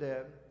rise from the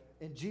dead,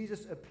 and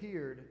Jesus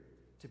appeared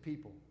to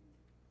people.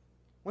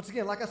 Once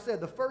again, like I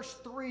said, the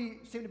first 3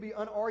 seem to be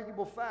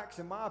unarguable facts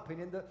in my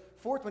opinion. The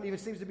fourth one even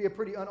seems to be a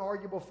pretty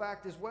unarguable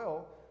fact as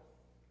well.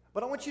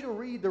 But I want you to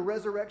read the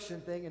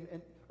resurrection thing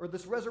or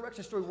this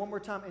resurrection story one more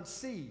time and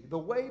see the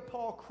way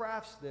Paul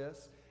crafts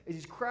this is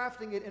he's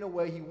crafting it in a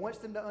way he wants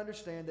them to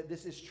understand that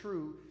this is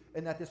true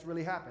and that this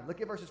really happened.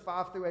 Look at verses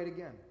 5 through 8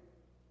 again.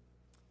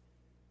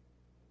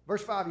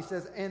 Verse 5, he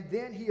says, "And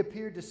then he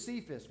appeared to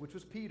Cephas," which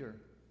was Peter,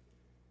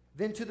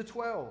 "then to the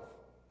 12.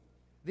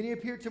 Then he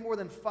appeared to more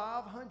than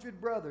 500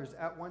 brothers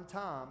at one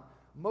time,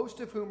 most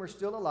of whom are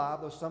still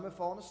alive, though some have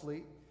fallen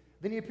asleep.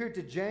 Then he appeared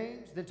to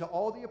James, then to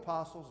all the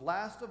apostles.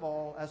 Last of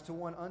all, as to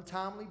one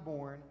untimely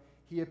born,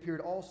 he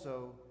appeared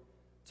also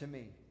to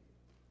me."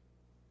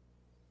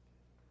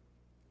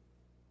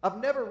 I've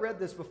never read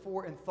this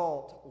before and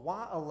thought,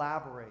 why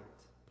elaborate,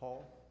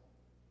 Paul?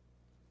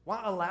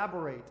 Why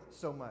elaborate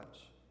so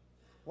much?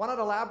 Why not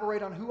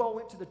elaborate on who all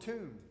went to the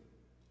tomb?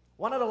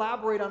 Why not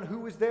elaborate on who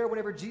was there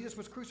whenever Jesus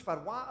was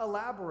crucified? Why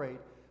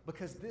elaborate?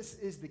 Because this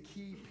is the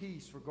key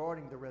piece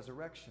regarding the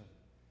resurrection.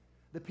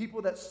 The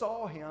people that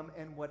saw him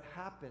and what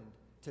happened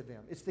to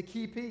them. It's the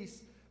key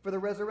piece for the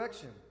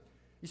resurrection.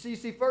 You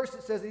see, first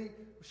it says he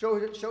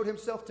showed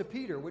himself to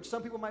Peter, which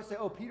some people might say,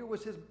 oh, Peter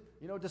was his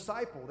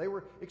disciple. They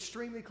were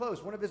extremely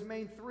close, one of his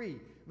main 3.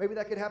 Maybe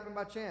that could happen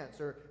by chance,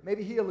 or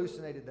maybe he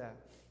hallucinated that.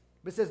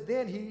 But it says,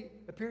 then he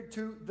appeared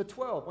to the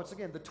 12. Once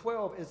again, the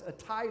 12 is a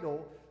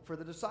title for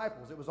the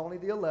disciples. It was only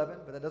the 11,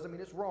 but that doesn't mean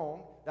it's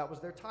wrong. That was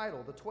their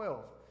title, the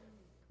 12.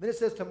 Then it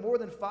says to more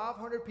than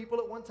 500 people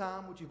at one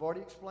time, which you've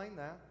already explained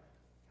that.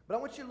 But I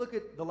want you to look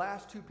at the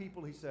last 2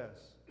 people he says.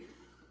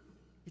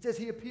 He says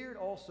he appeared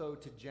also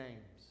to James.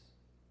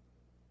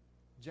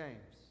 James.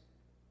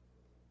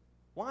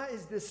 Why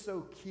is this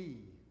so key?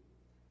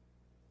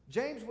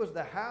 James was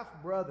the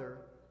half-brother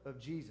of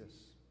Jesus.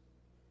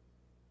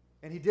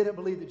 And he didn't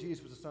believe that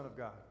Jesus was the Son of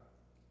God.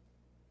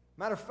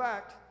 Matter of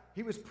fact,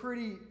 he was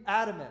pretty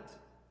adamant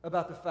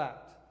about the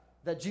fact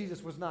that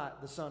Jesus was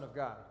not the Son of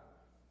God.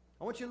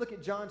 I want you to look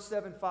at John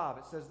 7:5.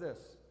 It says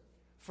this,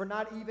 "For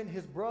not even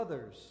his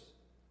brothers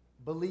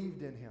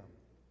believed in him."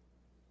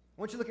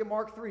 I want you to look at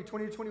Mark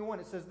 3:20-21.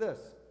 It says this,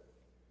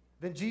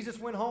 "Then Jesus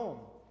went home,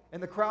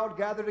 and the crowd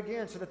gathered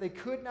again so that they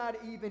could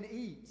not even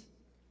eat.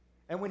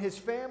 And when his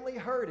family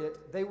heard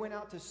it, they went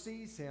out to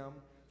seize him,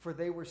 for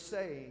they were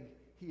saying,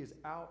 'He is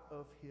out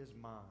of his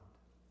mind.'"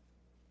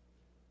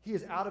 He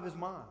is out of his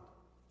mind.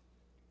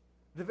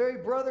 The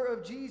very brother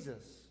of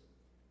Jesus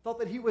thought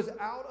that he was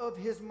out of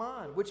his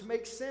mind, which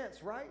makes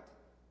sense, right?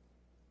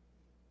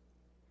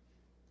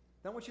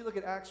 Now I want you to look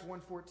at Acts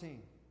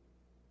 1:14.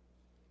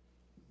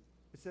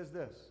 It says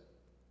this,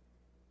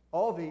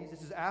 All these,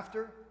 this is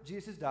after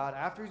Jesus has died,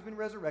 after he's been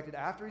resurrected,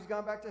 after he's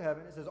gone back to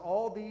heaven. It says,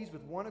 all these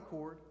with one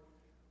accord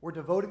were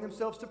devoting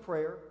themselves to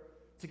prayer,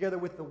 together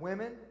with the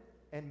women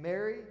and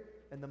Mary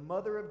and the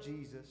mother of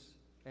Jesus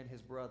and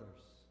his brothers.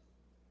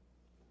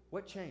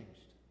 What changed?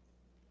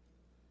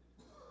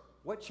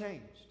 What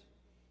changed?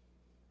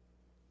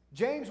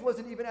 James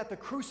wasn't even at the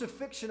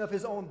crucifixion of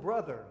his own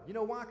brother. You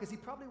know why? Because he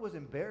probably was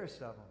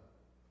embarrassed of him.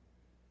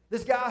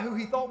 This guy who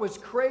he thought was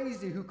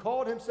crazy, who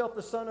called himself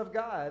the Son of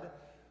God,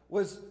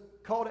 was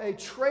called a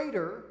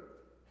traitor,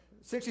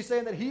 essentially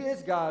saying that he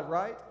is God,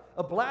 right?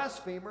 A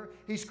blasphemer.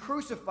 He's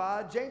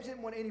crucified. James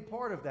didn't want any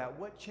part of that.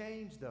 What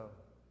changed, though?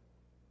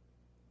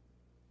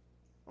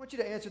 I want you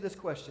to answer this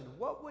question.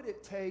 What would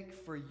it take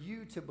for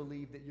you to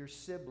believe that your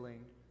sibling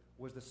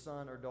was the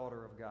son or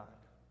daughter of God?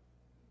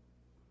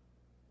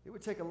 It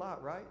would take a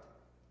lot, right?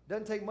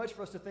 Doesn't take much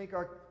for us to think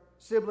our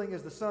sibling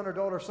is the son or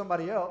daughter of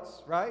somebody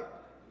else, right?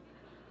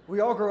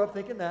 We all grow up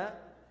thinking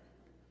that.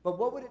 But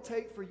what would it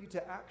take for you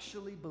to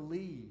actually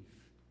believe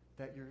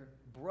that your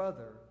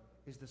brother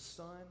is the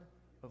Son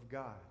of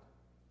God?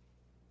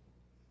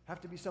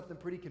 Have to be something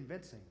pretty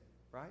convincing,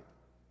 right?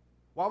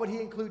 Why would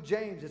he include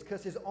James? It's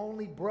because his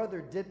only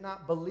brother did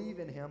not believe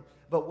in him.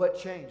 But what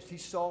changed? He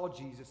saw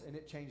Jesus, and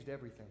it changed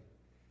everything.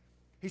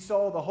 He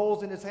saw the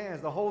holes in his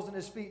hands, the holes in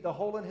his feet, the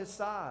hole in his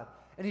side.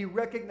 And he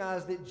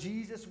recognized that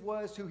Jesus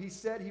was who he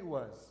said he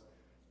was.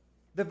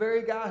 The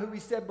very guy who he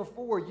said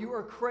before, you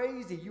are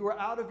crazy, you are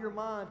out of your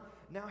mind.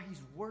 Now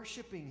he's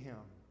worshiping him.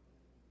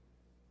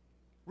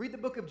 Read the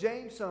book of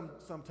James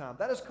sometime.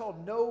 That is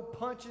called no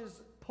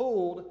punches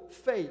pulled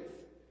faith.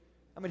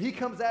 I mean, he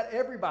comes at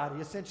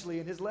everybody essentially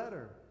in his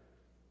letter.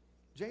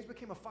 James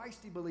became a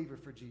feisty believer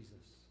for Jesus.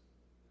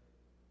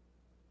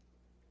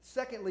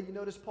 Secondly, you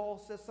notice Paul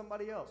says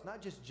somebody else.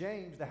 Not just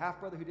James, the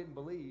half-brother who didn't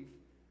believe,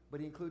 but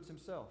he includes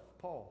himself,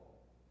 Paul.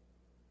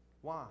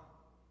 Why?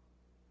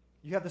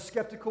 You have the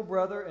skeptical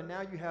brother, and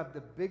now you have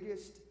the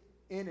biggest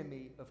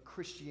enemy of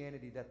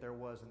Christianity that there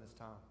was in this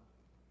time.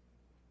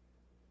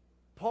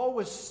 Paul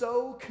was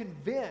so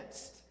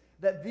convinced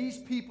that these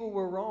people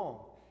were wrong.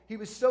 He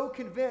was so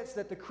convinced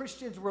that the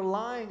Christians were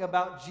lying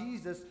about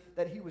Jesus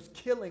that he was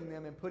killing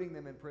them and putting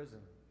them in prison.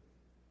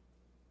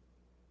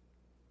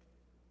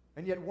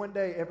 And yet one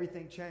day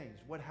everything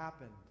changed. What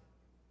happened?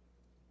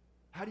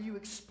 How do you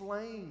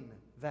explain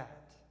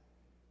that?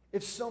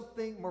 If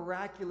something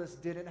miraculous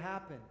didn't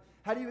happen,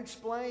 how do you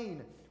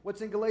explain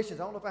what's in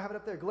Galatians? I don't know if I have it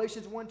up there.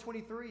 Galatians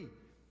 1:23.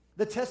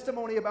 The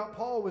testimony about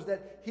Paul was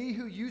that he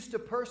who used to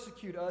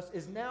persecute us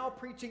is now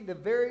preaching the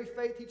very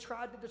faith he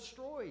tried to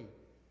destroy.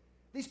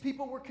 These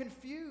people were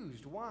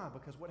confused. Why?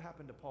 Because what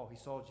happened to Paul? He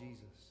saw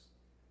Jesus.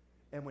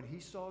 And when he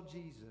saw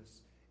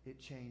Jesus,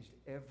 it changed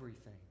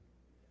everything.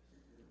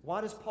 Why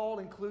does Paul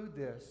include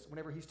this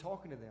whenever he's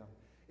talking to them?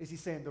 Is he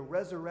saying the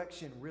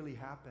resurrection really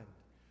happened?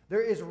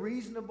 There is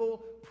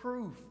reasonable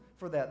proof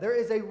for that. There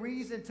is a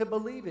reason to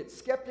believe it.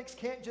 Skeptics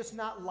can't just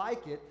not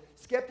like it.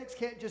 Skeptics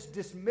can't just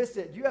dismiss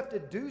it. You have to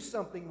do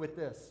something with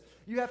this.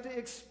 You have to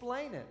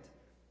explain it.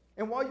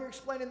 And while you're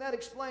explaining that,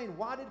 explain,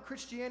 why did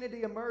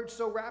Christianity emerge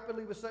so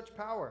rapidly with such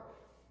power?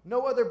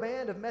 No other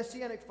band of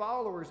messianic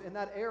followers in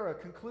that era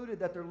concluded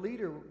that their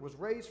leader was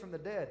raised from the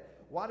dead.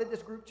 Why did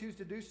this group choose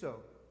to do so?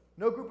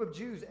 No group of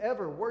Jews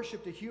ever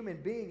worshiped a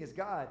human being as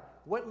God.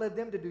 What led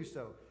them to do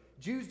so?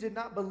 Jews did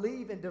not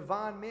believe in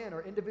divine men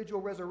or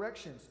individual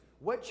resurrections.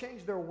 What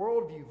changed their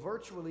worldview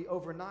virtually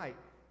overnight?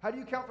 How do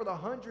you account for the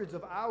hundreds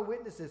of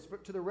eyewitnesses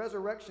to the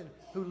resurrection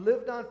who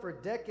lived on for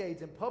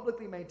decades and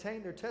publicly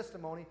maintained their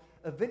testimony,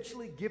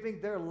 eventually giving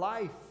their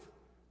life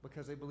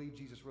because they believed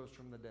Jesus rose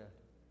from the dead?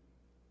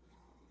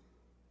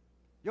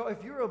 Yo,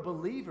 if you're a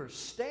believer,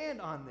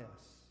 stand on this.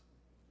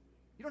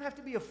 You don't have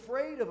to be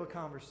afraid of a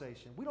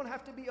conversation. We don't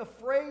have to be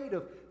afraid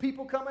of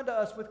people coming to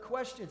us with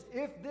questions.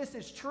 If this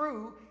is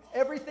true,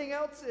 everything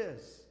else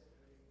is.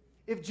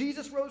 If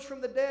Jesus rose from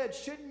the dead,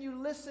 shouldn't you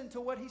listen to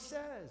what he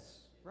says,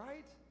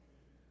 right?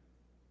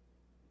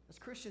 As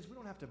Christians, we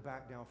don't have to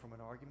back down from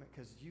an argument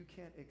because you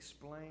can't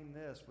explain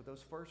this with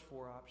those first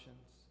four options.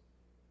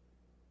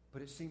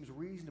 But it seems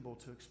reasonable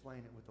to explain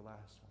it with the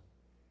last one.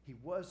 He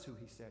was who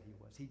he said he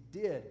was. He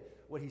did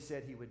what he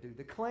said he would do.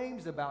 The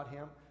claims about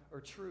him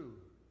are true.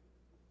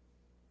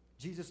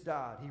 Jesus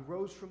died. He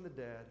rose from the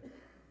dead,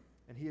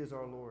 and he is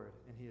our Lord,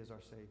 and he is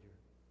our Savior.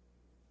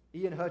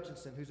 Ian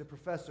Hutchinson, who's a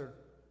professor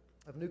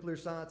of nuclear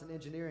science and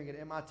engineering at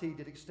MIT,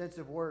 did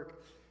extensive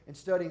work in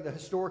studying the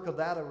historical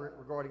data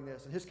regarding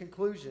this. And his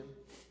conclusion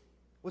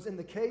was, in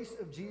the case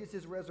of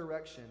Jesus'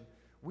 resurrection,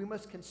 we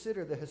must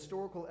consider the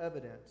historical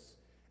evidence.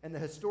 And the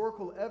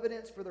historical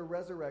evidence for the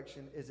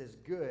resurrection is as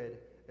good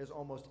as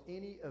almost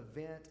any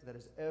event that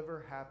has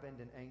ever happened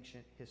in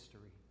ancient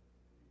history.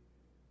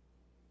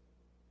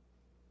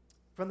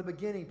 From the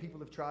beginning, people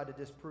have tried to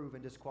disprove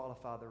and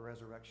disqualify the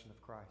resurrection of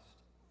Christ.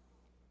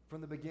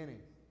 From the beginning.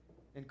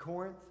 In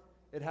Corinth,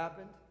 it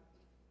happened.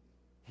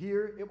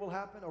 Here, it will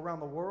happen.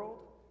 Around the world,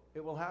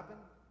 it will happen.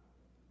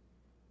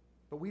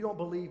 But we don't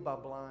believe by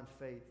blind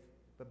faith,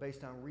 but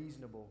based on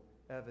reasonable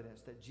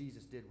evidence that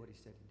Jesus did what he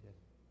said he did.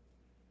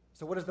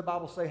 So what does the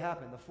Bible say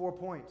happened? The 4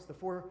 points, the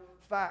 4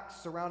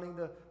 facts surrounding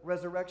the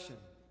resurrection.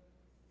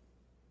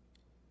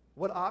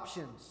 What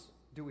options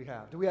do we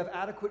have? Do we have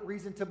adequate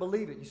reason to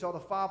believe it? You saw the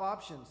 5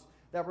 options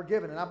that were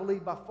given, and I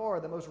believe by far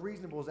the most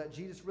reasonable is that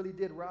Jesus really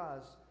did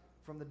rise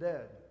from the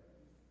dead.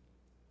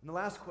 And the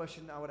last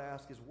question I would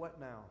ask is, what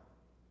now?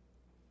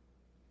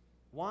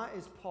 Why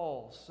is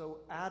Paul so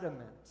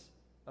adamant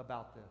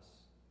about this?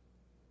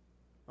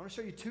 I want to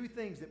show you 2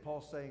 things that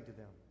Paul's saying to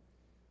them.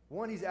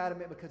 One, he's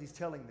adamant because he's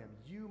telling them,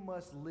 you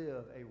must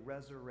live a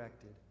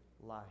resurrected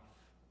life.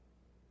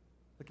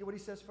 Look at what he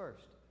says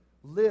first.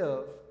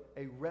 Live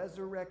a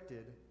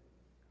resurrected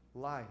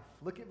life.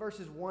 Look at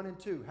verses 1 and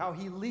 2, how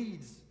he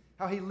leads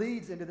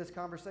into this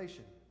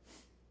conversation.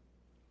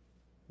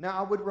 Now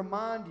I would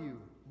remind you,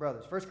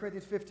 brothers, 1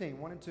 Corinthians 15,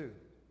 1 and 2.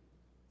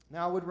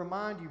 Now I would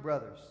remind you,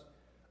 brothers,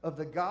 of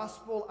the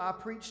gospel I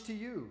preached to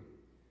you,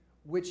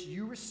 which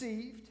you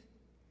received,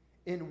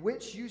 in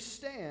which you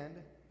stand,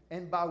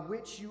 and by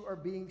which you are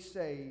being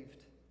saved,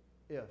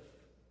 if.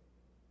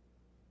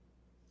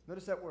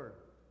 Notice that word.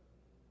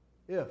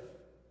 If.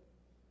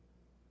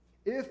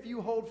 If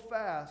you hold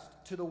fast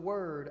to the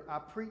word I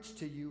preached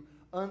to you,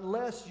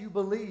 unless you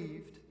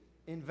believed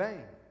in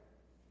vain.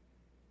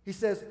 He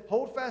says,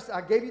 hold fast,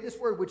 I gave you this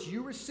word which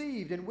you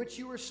received, in which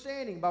you are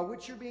standing, by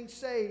which you're being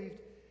saved,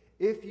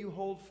 if you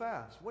hold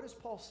fast. What is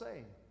Paul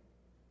saying?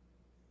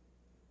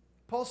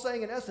 Paul's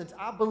saying, in essence,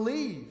 I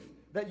believe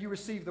that you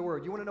received the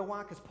word. You want to know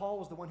why? Because Paul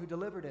was the one who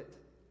delivered it.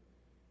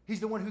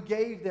 He's the one who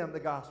gave them the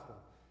gospel.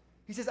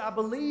 He says, I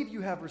believe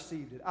you have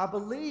received it. I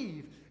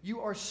believe you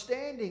are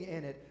standing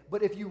in it.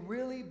 But if you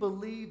really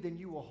believe, then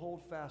you will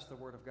hold fast the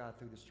word of God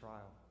through this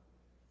trial.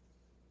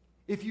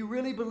 If you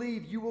really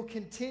believe, you will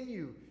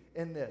continue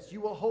in this.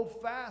 You will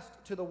hold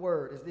fast to the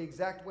word, is the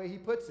exact way he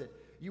puts it.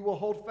 You will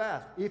hold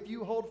fast. If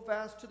you hold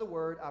fast to the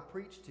word I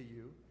preached to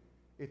you,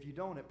 if you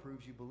don't, it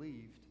proves you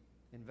believed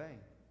in vain.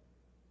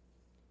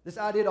 This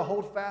idea to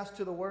hold fast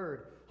to the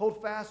word. Hold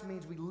fast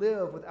means we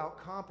live without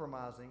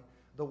compromising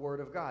the word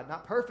of God.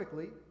 Not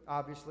perfectly,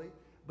 obviously,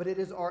 but it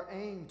is our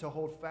aim to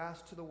hold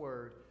fast to the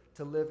word,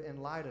 to live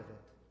in light of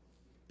it.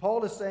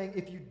 Paul is saying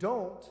if you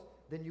don't,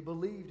 then you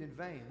believed in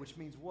vain, which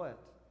means what?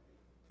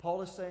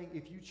 Paul is saying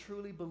if you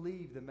truly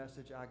believe the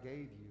message I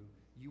gave you,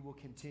 you will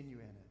continue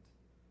in it.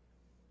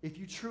 If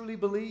you truly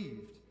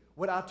believed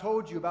what I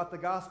told you about the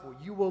gospel,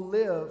 you will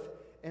live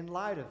in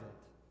light of it.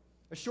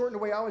 A shortened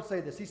way I would say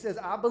this. He says,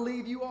 I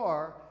believe you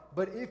are,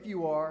 but if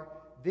you are,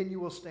 then you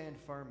will stand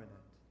firm in it.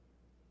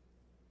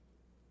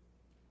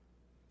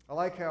 I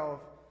like how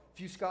a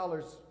few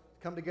scholars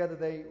come together.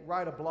 They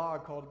write a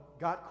blog called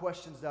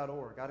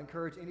gotquestions.org. I'd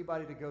encourage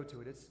anybody to go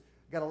to it. It's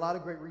got a lot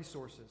of great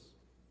resources.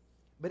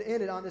 But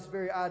in it, on this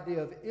very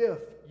idea of if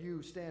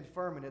you stand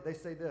firm in it, they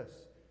say this.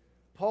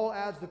 Paul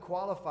adds the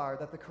qualifier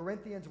that the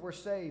Corinthians were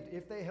saved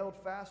if they held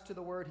fast to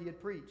the word he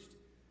had preached.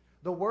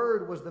 The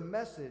word was the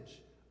message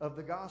of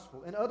the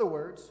gospel. In other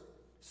words,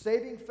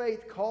 saving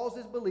faith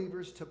causes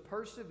believers to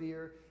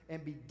persevere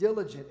and be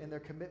diligent in their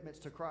commitments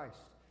to Christ.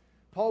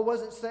 Paul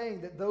wasn't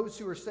saying that those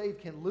who are saved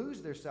can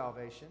lose their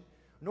salvation,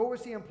 nor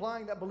was he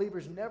implying that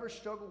believers never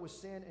struggle with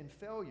sin and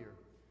failure.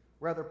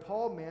 Rather,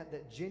 Paul meant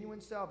that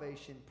genuine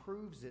salvation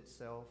proves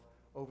itself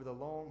over the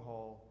long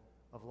haul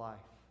of life.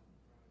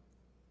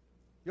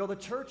 The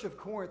church of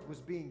Corinth was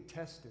being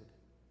tested.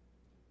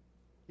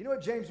 You know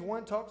what James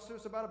 1 talks to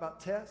us about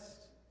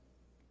tests?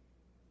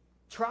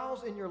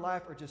 Trials in your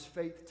life are just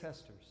faith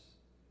testers.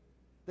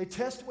 They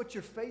test what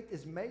your faith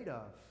is made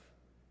of.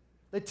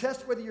 They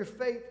test whether your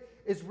faith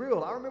is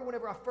real. I remember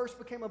whenever I first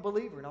became a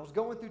believer and I was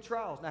going through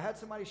trials, and I had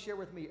somebody share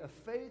with me, a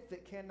faith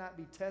that cannot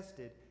be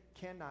tested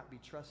cannot be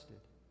trusted.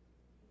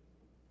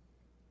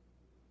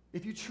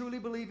 If you truly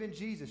believe in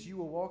Jesus, you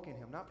will walk in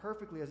him. Not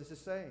perfectly, as this is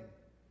saying.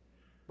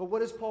 But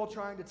what is Paul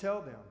trying to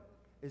tell them?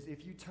 Is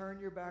if you turn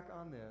your back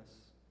on this,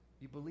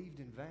 you believed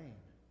in vain.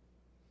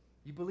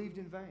 You believed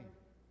in vain.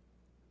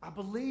 I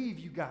believe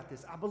you got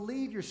this. I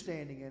believe you're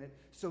standing in it.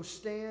 So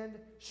stand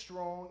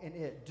strong in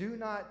it. Do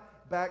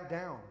not back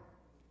down.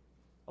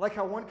 I like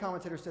how one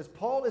commentator says,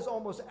 Paul is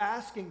almost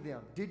asking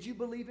them, did you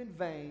believe in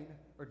vain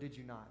or did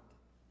you not?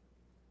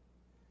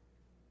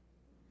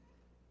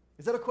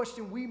 Is that a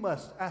question we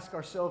must ask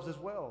ourselves as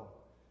well?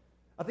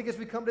 I think as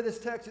we come to this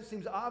text, it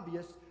seems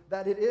obvious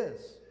that it is.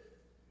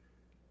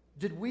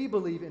 Did we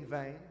believe in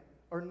vain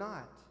or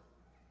not?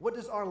 What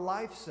does our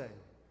life say?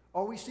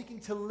 Are we seeking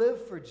to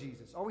live for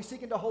Jesus? Are we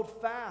seeking to hold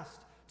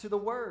fast to the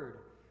word?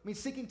 I mean,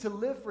 seeking to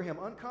live for him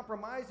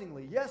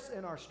uncompromisingly. Yes,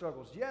 in our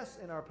struggles. Yes,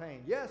 in our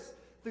pain. Yes,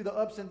 through the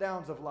ups and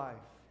downs of life.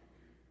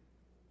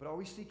 But are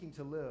we seeking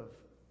to live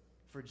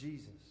for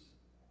Jesus?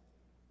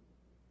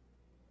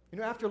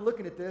 After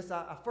looking at this,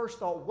 I first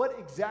thought, what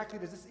exactly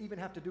does this even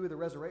have to do with the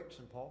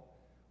resurrection, Paul?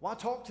 Why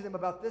talk to them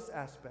about this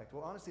aspect?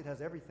 Well, honestly, it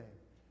has everything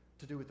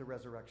to do with the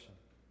resurrection.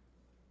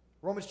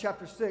 Romans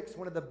chapter 6,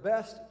 one of the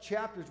best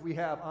chapters we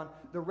have on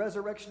the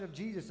resurrection of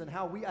Jesus and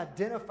how we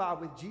identify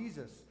with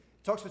Jesus.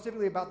 It talks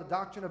specifically about the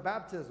doctrine of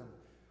baptism.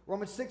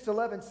 Romans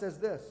 6:11 says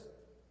this,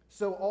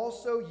 so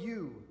also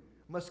you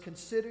must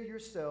consider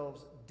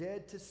yourselves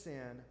dead to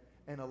sin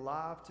and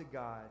alive to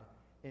God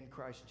in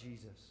Christ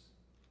Jesus.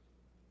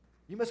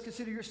 You must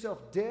consider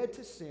yourself dead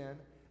to sin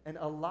and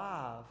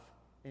alive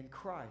in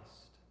Christ.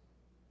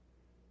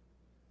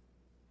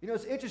 You know,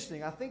 it's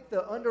interesting. I think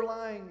the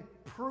underlying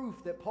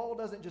proof that Paul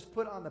doesn't just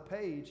put on the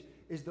page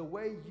is the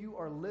way you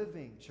are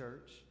living,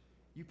 church.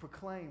 You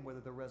proclaim whether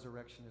the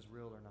resurrection is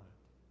real or not.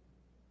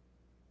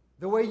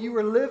 The way you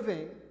are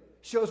living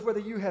shows whether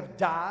you have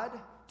died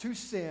to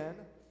sin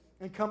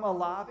and come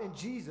alive in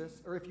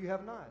Jesus or if you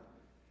have not.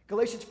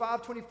 Galatians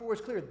 5:24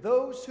 is clear.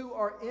 Those who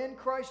are in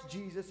Christ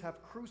Jesus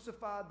have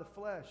crucified the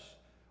flesh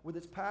with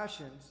its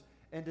passions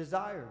and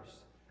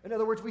desires. In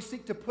other words, we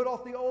seek to put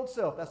off the old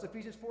self. That's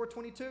Ephesians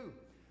 4:22.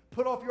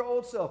 Put off your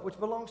old self, which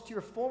belongs to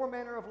your former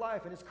manner of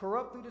life and is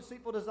corrupt through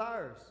deceitful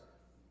desires.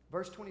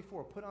 Verse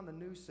 24, put on the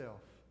new self,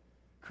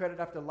 created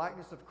after the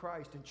likeness of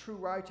Christ in true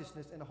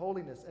righteousness and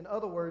holiness. In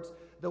other words,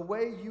 the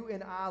way you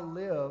and I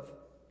live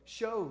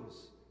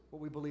shows what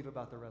we believe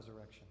about the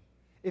resurrection.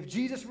 If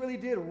Jesus really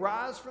did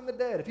rise from the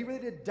dead, if he really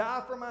did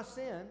die for my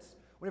sins,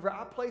 whenever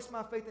I place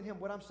my faith in him,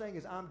 what I'm saying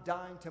is I'm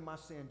dying to my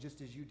sin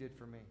just as you did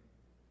for me.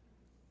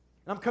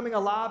 And I'm coming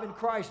alive in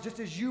Christ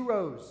just as you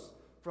rose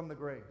from the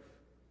grave.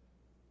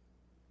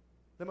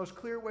 The most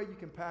clear way you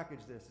can package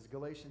this is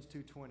Galatians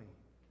 2:20.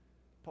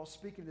 Paul's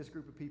speaking to this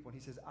group of people, and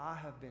he says, I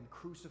have been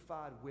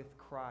crucified with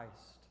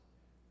Christ.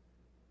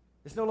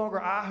 It's no longer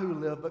I who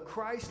live, but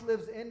Christ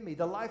lives in me.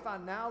 The life I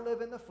now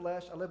live in the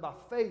flesh, I live by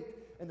faith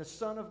in the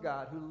Son of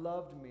God who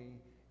loved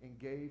me and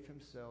gave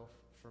himself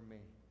for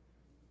me.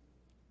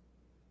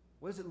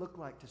 What does it look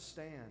like to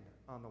stand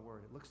on the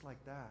word? It looks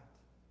like that.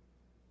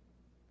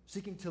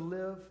 Seeking to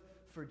live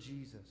for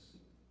Jesus.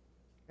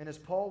 And as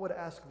Paul would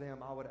ask them,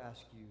 I would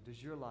ask you,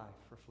 does your life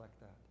reflect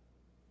that?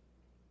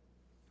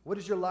 What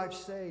does your life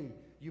say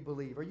you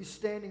believe? Are you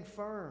standing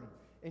firm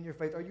in your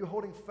faith? Are you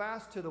holding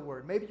fast to the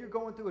word? Maybe you're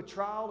going through a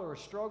trial or a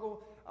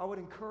struggle. I would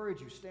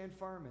encourage you, stand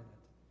firm in it.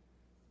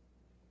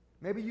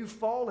 Maybe you've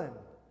fallen.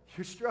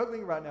 You're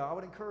struggling right now. I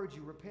would encourage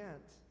you,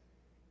 repent.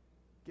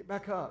 Get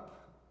back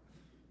up.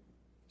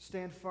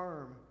 Stand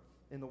firm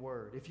in the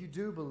word. If you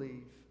do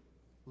believe,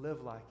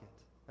 live like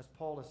it. As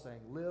Paul is saying,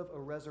 live a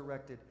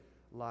resurrected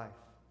life.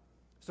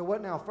 So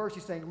what now? First,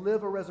 he's saying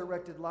live a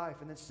resurrected life.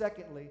 And then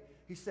secondly,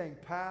 he's saying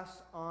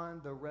pass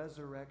on the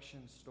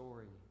resurrection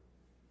story.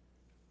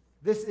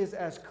 This is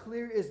as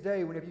clear as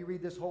day whenever you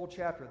read this whole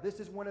chapter. This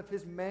is one of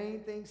his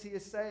main things he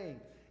is saying,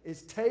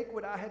 is take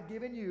what I have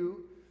given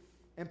you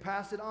and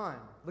pass it on.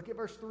 Look at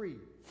verse 3.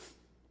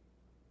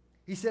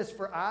 He says,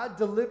 for I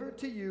delivered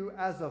to you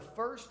as of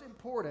first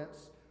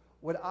importance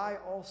what I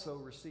also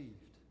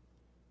received.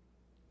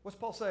 What's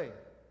Paul saying?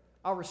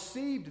 I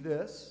received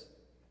this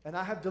and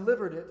I have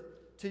delivered it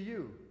to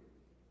you.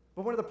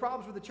 But one of the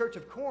problems with the church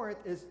of Corinth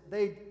is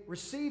they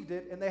received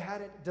it and they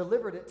hadn't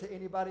delivered it to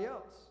anybody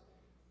else.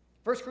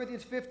 1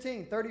 Corinthians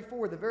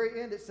 15:34, the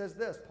very end, it says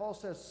this. Paul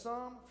says,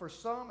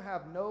 some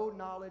have no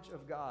knowledge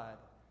of God.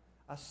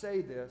 I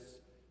say this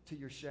to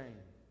your shame.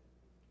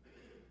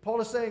 Paul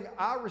is saying,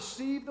 I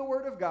received the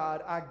word of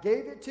God. I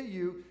gave it to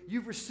you.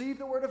 You've received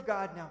the word of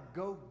God. Now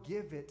go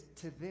give it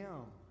to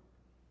them.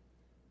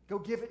 Go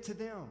give it to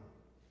them.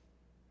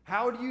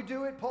 How do you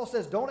do it? Paul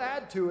says, don't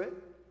add to it.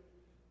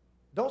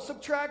 Don't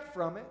subtract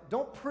from it.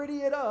 Don't pretty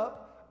it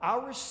up. I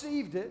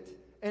received it,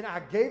 and I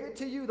gave it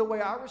to you the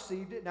way I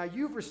received it. Now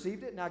you've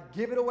received it. Now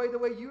give it away the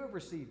way you have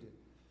received it.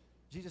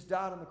 Jesus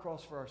died on the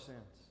cross for our sins.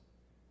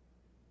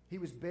 He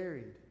was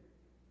buried.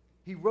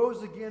 He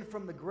rose again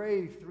from the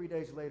grave 3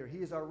 days later. He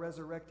is our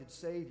resurrected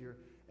Savior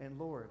and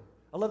Lord.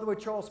 I love the way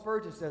Charles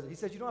Spurgeon says it. He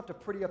says, you don't have to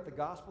pretty up the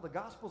gospel. The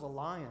gospel's a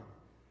lion.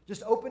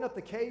 Just open up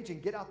the cage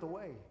and get out the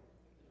way.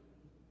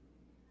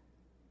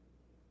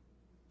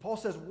 Paul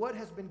says, what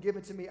has been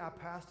given to me, I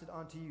passed it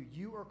on to you.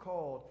 You are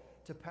called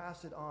to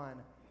pass it on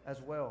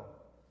as well.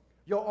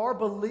 Our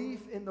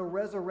belief in the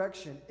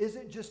resurrection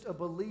isn't just a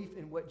belief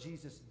in what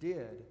Jesus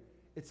did.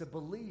 It's a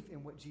belief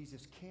in what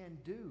Jesus can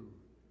do.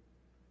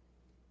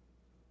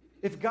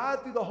 If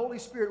God, through the Holy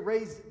Spirit,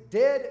 raised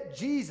dead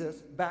Jesus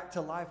back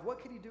to life, what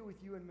could he do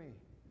with you and me?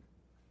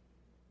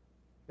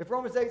 If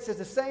Romans 8 says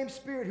the same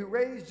Spirit who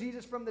raised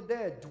Jesus from the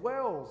dead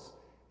dwells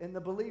in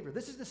the believer.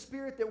 This is the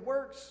Spirit that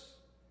works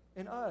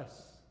in us.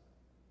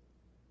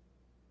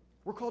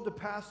 We're called to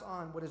pass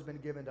on what has been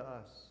given to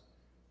us.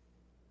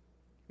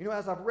 You know,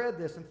 as I've read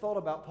this and thought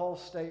about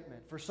Paul's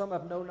statement, for some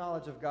have no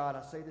knowledge of God,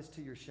 I say this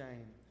to your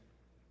shame.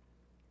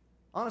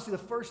 Honestly, the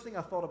first thing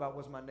I thought about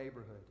was my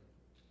neighborhood.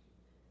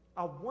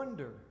 I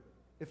wonder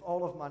if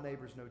all of my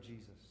neighbors know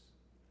Jesus.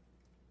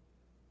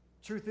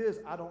 Truth is,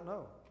 I don't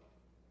know.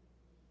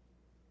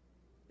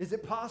 Is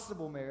it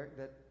possible, Merrick,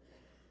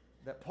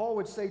 that Paul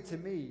would say to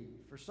me,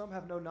 for some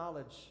have no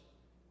knowledge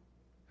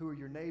who are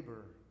your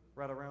neighbor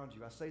right around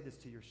you? I say this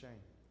to your shame.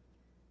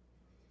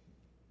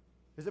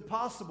 Is it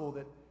possible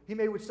that he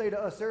would say to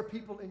us, there are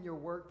people in your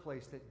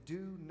workplace that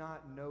do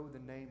not know the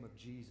name of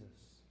Jesus?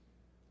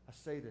 I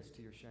say this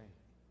to your shame.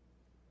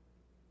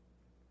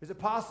 Is it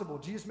possible,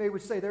 Jesus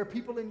would say, there are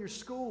people in your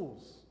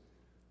schools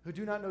who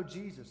do not know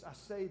Jesus? I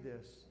say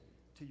this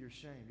to your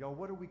shame. Y'all,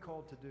 what are we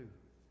called to do?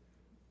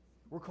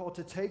 We're called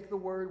to take the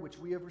word which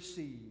we have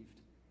received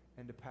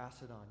and to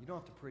pass it on. You don't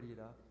have to pretty it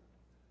up.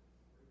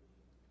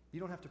 You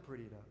don't have to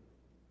pretty it up.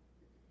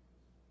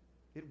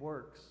 It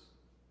works.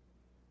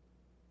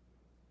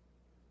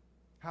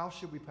 How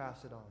should we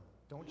pass it on?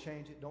 Don't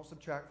change it. Don't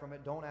subtract from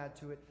it. Don't add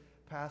to it.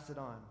 Pass it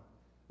on.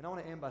 And I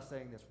want to end by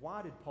saying this.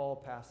 Why did Paul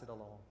pass it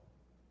along?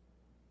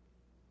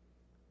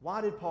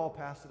 Why did Paul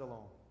pass it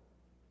along?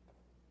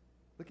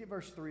 Look at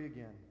verse 3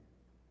 again.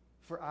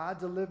 For I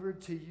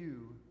delivered to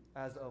you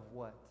as of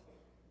what?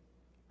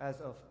 As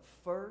of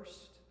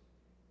first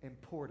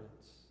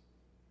importance.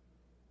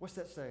 What's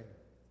that saying?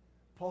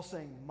 Paul's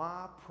saying,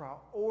 my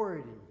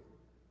priority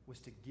was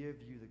to give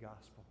you the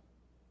gospel.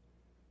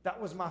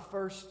 That was my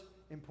first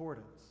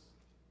importance.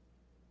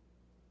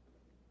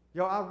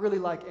 Yo, I really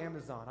like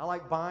Amazon. I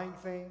like buying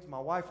things. My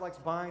wife likes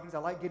buying things. I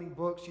like getting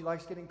books. She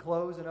likes getting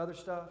clothes and other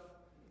stuff.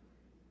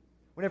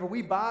 Whenever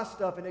we buy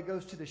stuff and it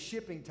goes to the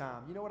shipping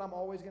time, you know what I'm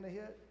always going to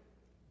hit?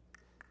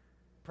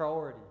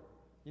 Priority.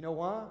 You know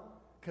why?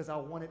 Because I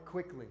want it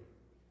quickly.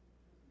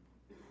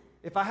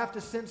 If I have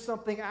to send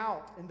something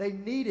out and they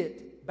need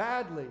it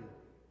badly,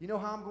 you know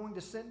how I'm going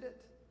to send it?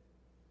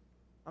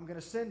 I'm going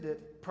to send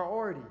it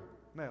priority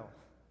mail.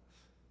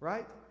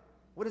 Right?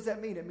 What does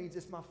that mean? It means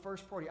it's my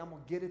first priority. I'm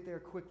going to get it there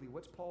quickly.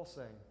 What's Paul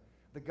saying?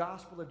 The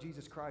gospel of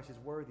Jesus Christ is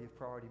worthy of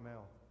priority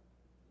mail.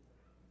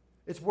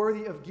 It's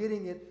worthy of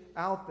getting it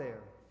out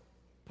there.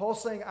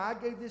 Paul's saying, I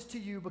gave this to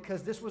you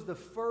because this was the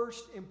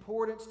first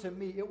importance to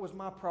me. It was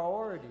my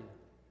priority.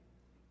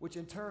 Which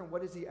in turn,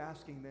 what is he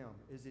asking them?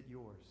 Is it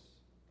yours?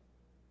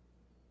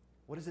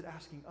 What is it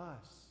asking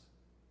us?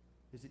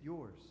 Is it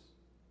yours?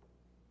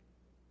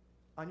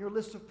 On your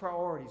list of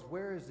priorities,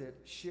 where is it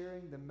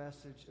sharing the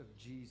message of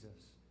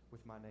Jesus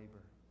with my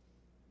neighbor,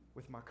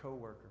 with my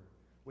coworker,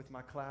 with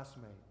my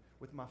classmate,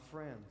 with my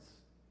friends,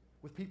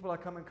 with people I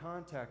come in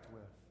contact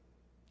with?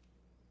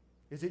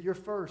 Is it your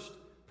first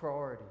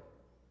priority?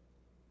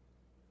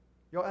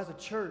 Y'all, as a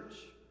church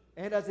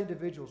and as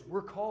individuals,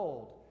 we're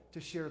called to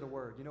share the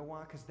word. You know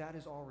why? Because that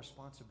is our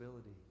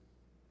responsibility.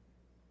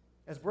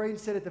 As Braden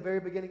said at the very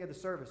beginning of the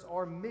service,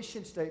 our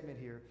mission statement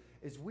here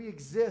is we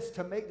exist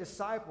to make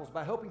disciples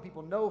by helping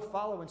people know,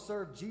 follow, and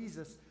serve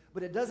Jesus,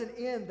 but it doesn't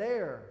end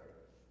there.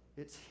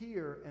 It's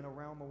here and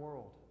around the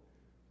world.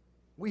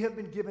 We have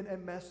been given a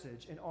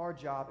message, and our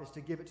job is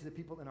to give it to the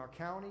people in our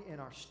county, in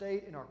our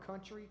state, in our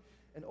country,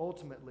 and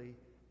ultimately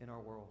in our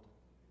world.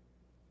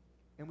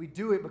 And we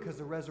do it because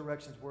the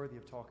resurrection is worthy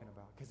of talking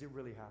about, because it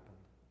really happened.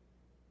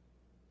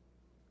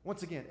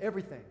 Once again,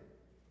 everything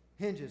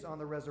hinges on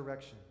the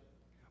resurrection.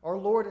 Our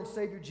Lord and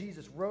Savior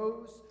Jesus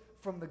rose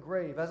from the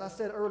grave. As I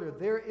said earlier,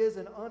 there is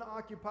an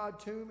unoccupied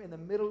tomb in the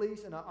Middle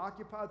East and an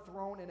occupied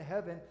throne in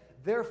heaven.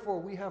 Therefore,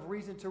 we have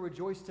reason to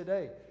rejoice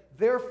today.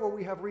 Therefore,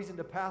 we have reason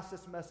to pass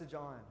this message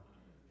on.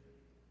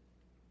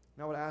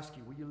 Now I would ask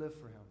you, will you live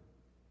for him?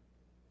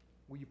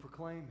 Will you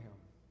proclaim him?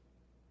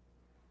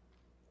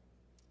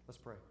 Let's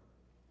pray.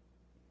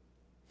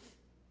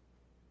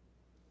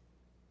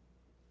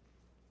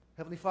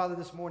 Heavenly Father,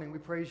 this morning we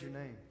praise your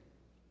name.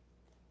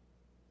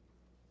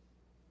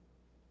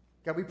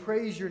 God, we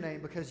praise your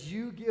name because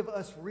you give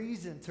us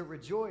reason to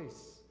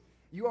rejoice.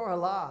 You are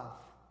alive.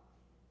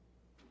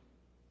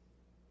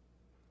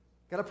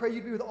 God, I pray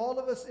you be with all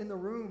of us in the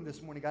room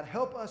this morning. God,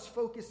 help us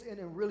focus in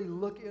and really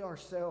look at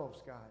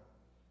ourselves, God.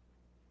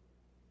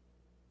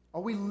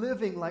 Are we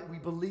living like we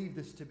believe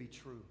this to be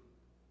true?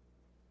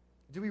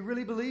 Do we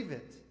really believe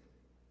it?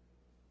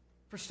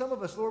 For some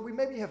of us, Lord, we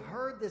maybe have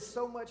heard this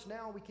so much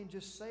now we can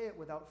just say it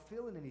without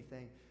feeling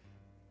anything.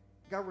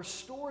 God,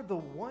 restore the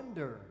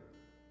wonder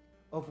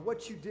of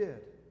what you did.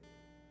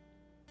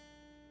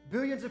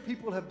 Billions of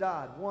people have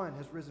died. One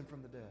has risen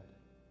from the dead.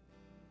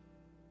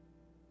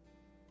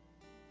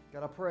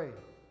 God, I pray,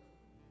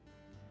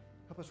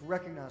 help us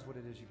recognize what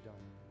it is you've done.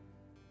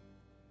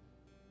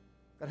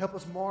 God, help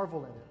us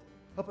marvel in it.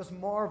 Help us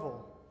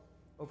marvel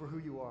over who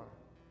you are.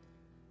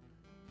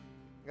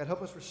 God,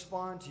 help us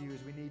respond to you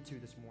as we need to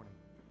this morning.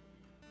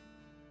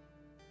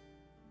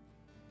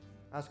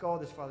 I ask all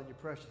this, Father, in your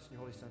precious and your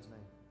holy Son's name.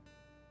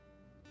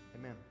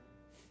 Amen.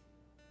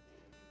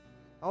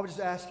 I would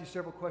just ask you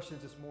several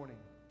questions this morning.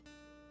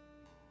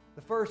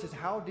 The first is,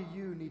 how do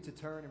you need to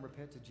turn and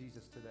repent to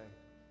Jesus today?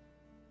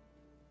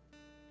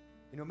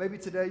 You know, maybe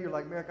today you're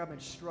like, Merrick, I've been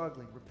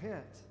struggling.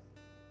 Repent.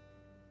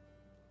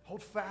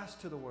 Hold fast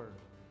to the word.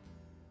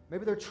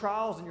 Maybe there are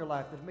trials in your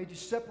life that have made you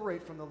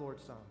separate from the Lord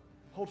some.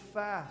 Hold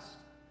fast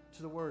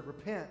to the word.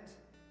 Repent.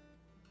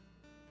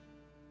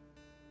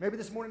 Maybe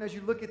this morning as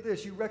you look at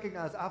this, you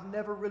recognize, I've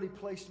never really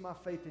placed my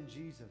faith in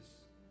Jesus.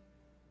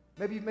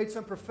 Maybe you've made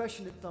some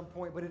profession at some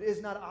point, but it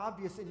is not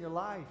obvious in your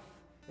life.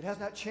 It has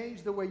not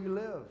changed the way you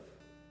live.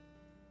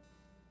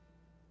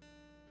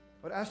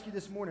 I would ask you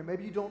this morning,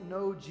 maybe you don't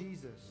know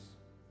Jesus.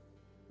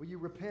 Will you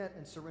repent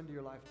and surrender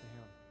your life to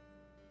him?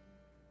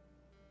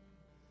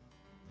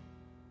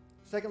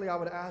 Secondly, I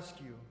would ask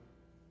you,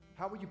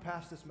 how will you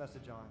pass this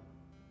message on?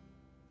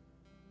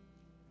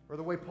 Or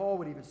the way Paul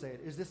would even say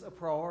it, is this a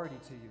priority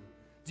to you?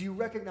 Do you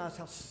recognize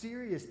how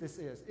serious this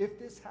is? If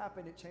this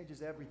happened, it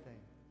changes everything.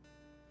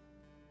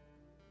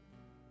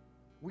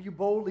 Will you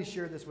boldly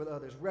share this with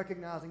others,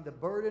 recognizing the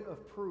burden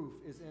of proof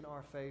is in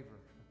our favor?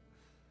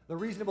 The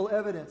reasonable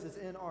evidence is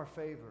in our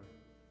favor.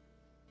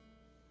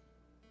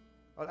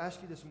 I'd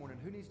ask you this morning,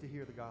 who needs to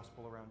hear the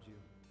gospel around you?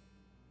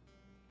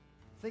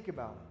 Think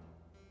about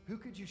it. Who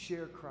could you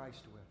share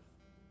Christ with?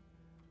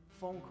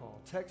 Phone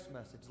call, text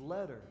message,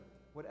 letter,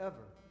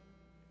 whatever.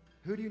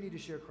 Who do you need to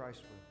share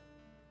Christ with?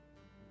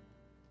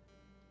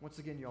 Once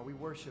again, y'all, we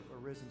worship a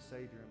risen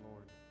Savior and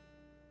Lord.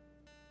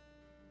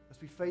 Let's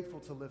be faithful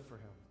to live for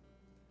Him,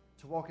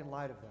 to walk in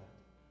light of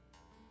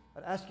that.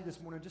 I'd ask you this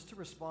morning just to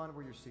respond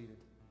where you're seated,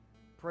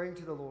 praying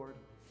to the Lord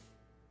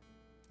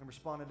and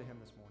responding to Him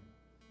this morning.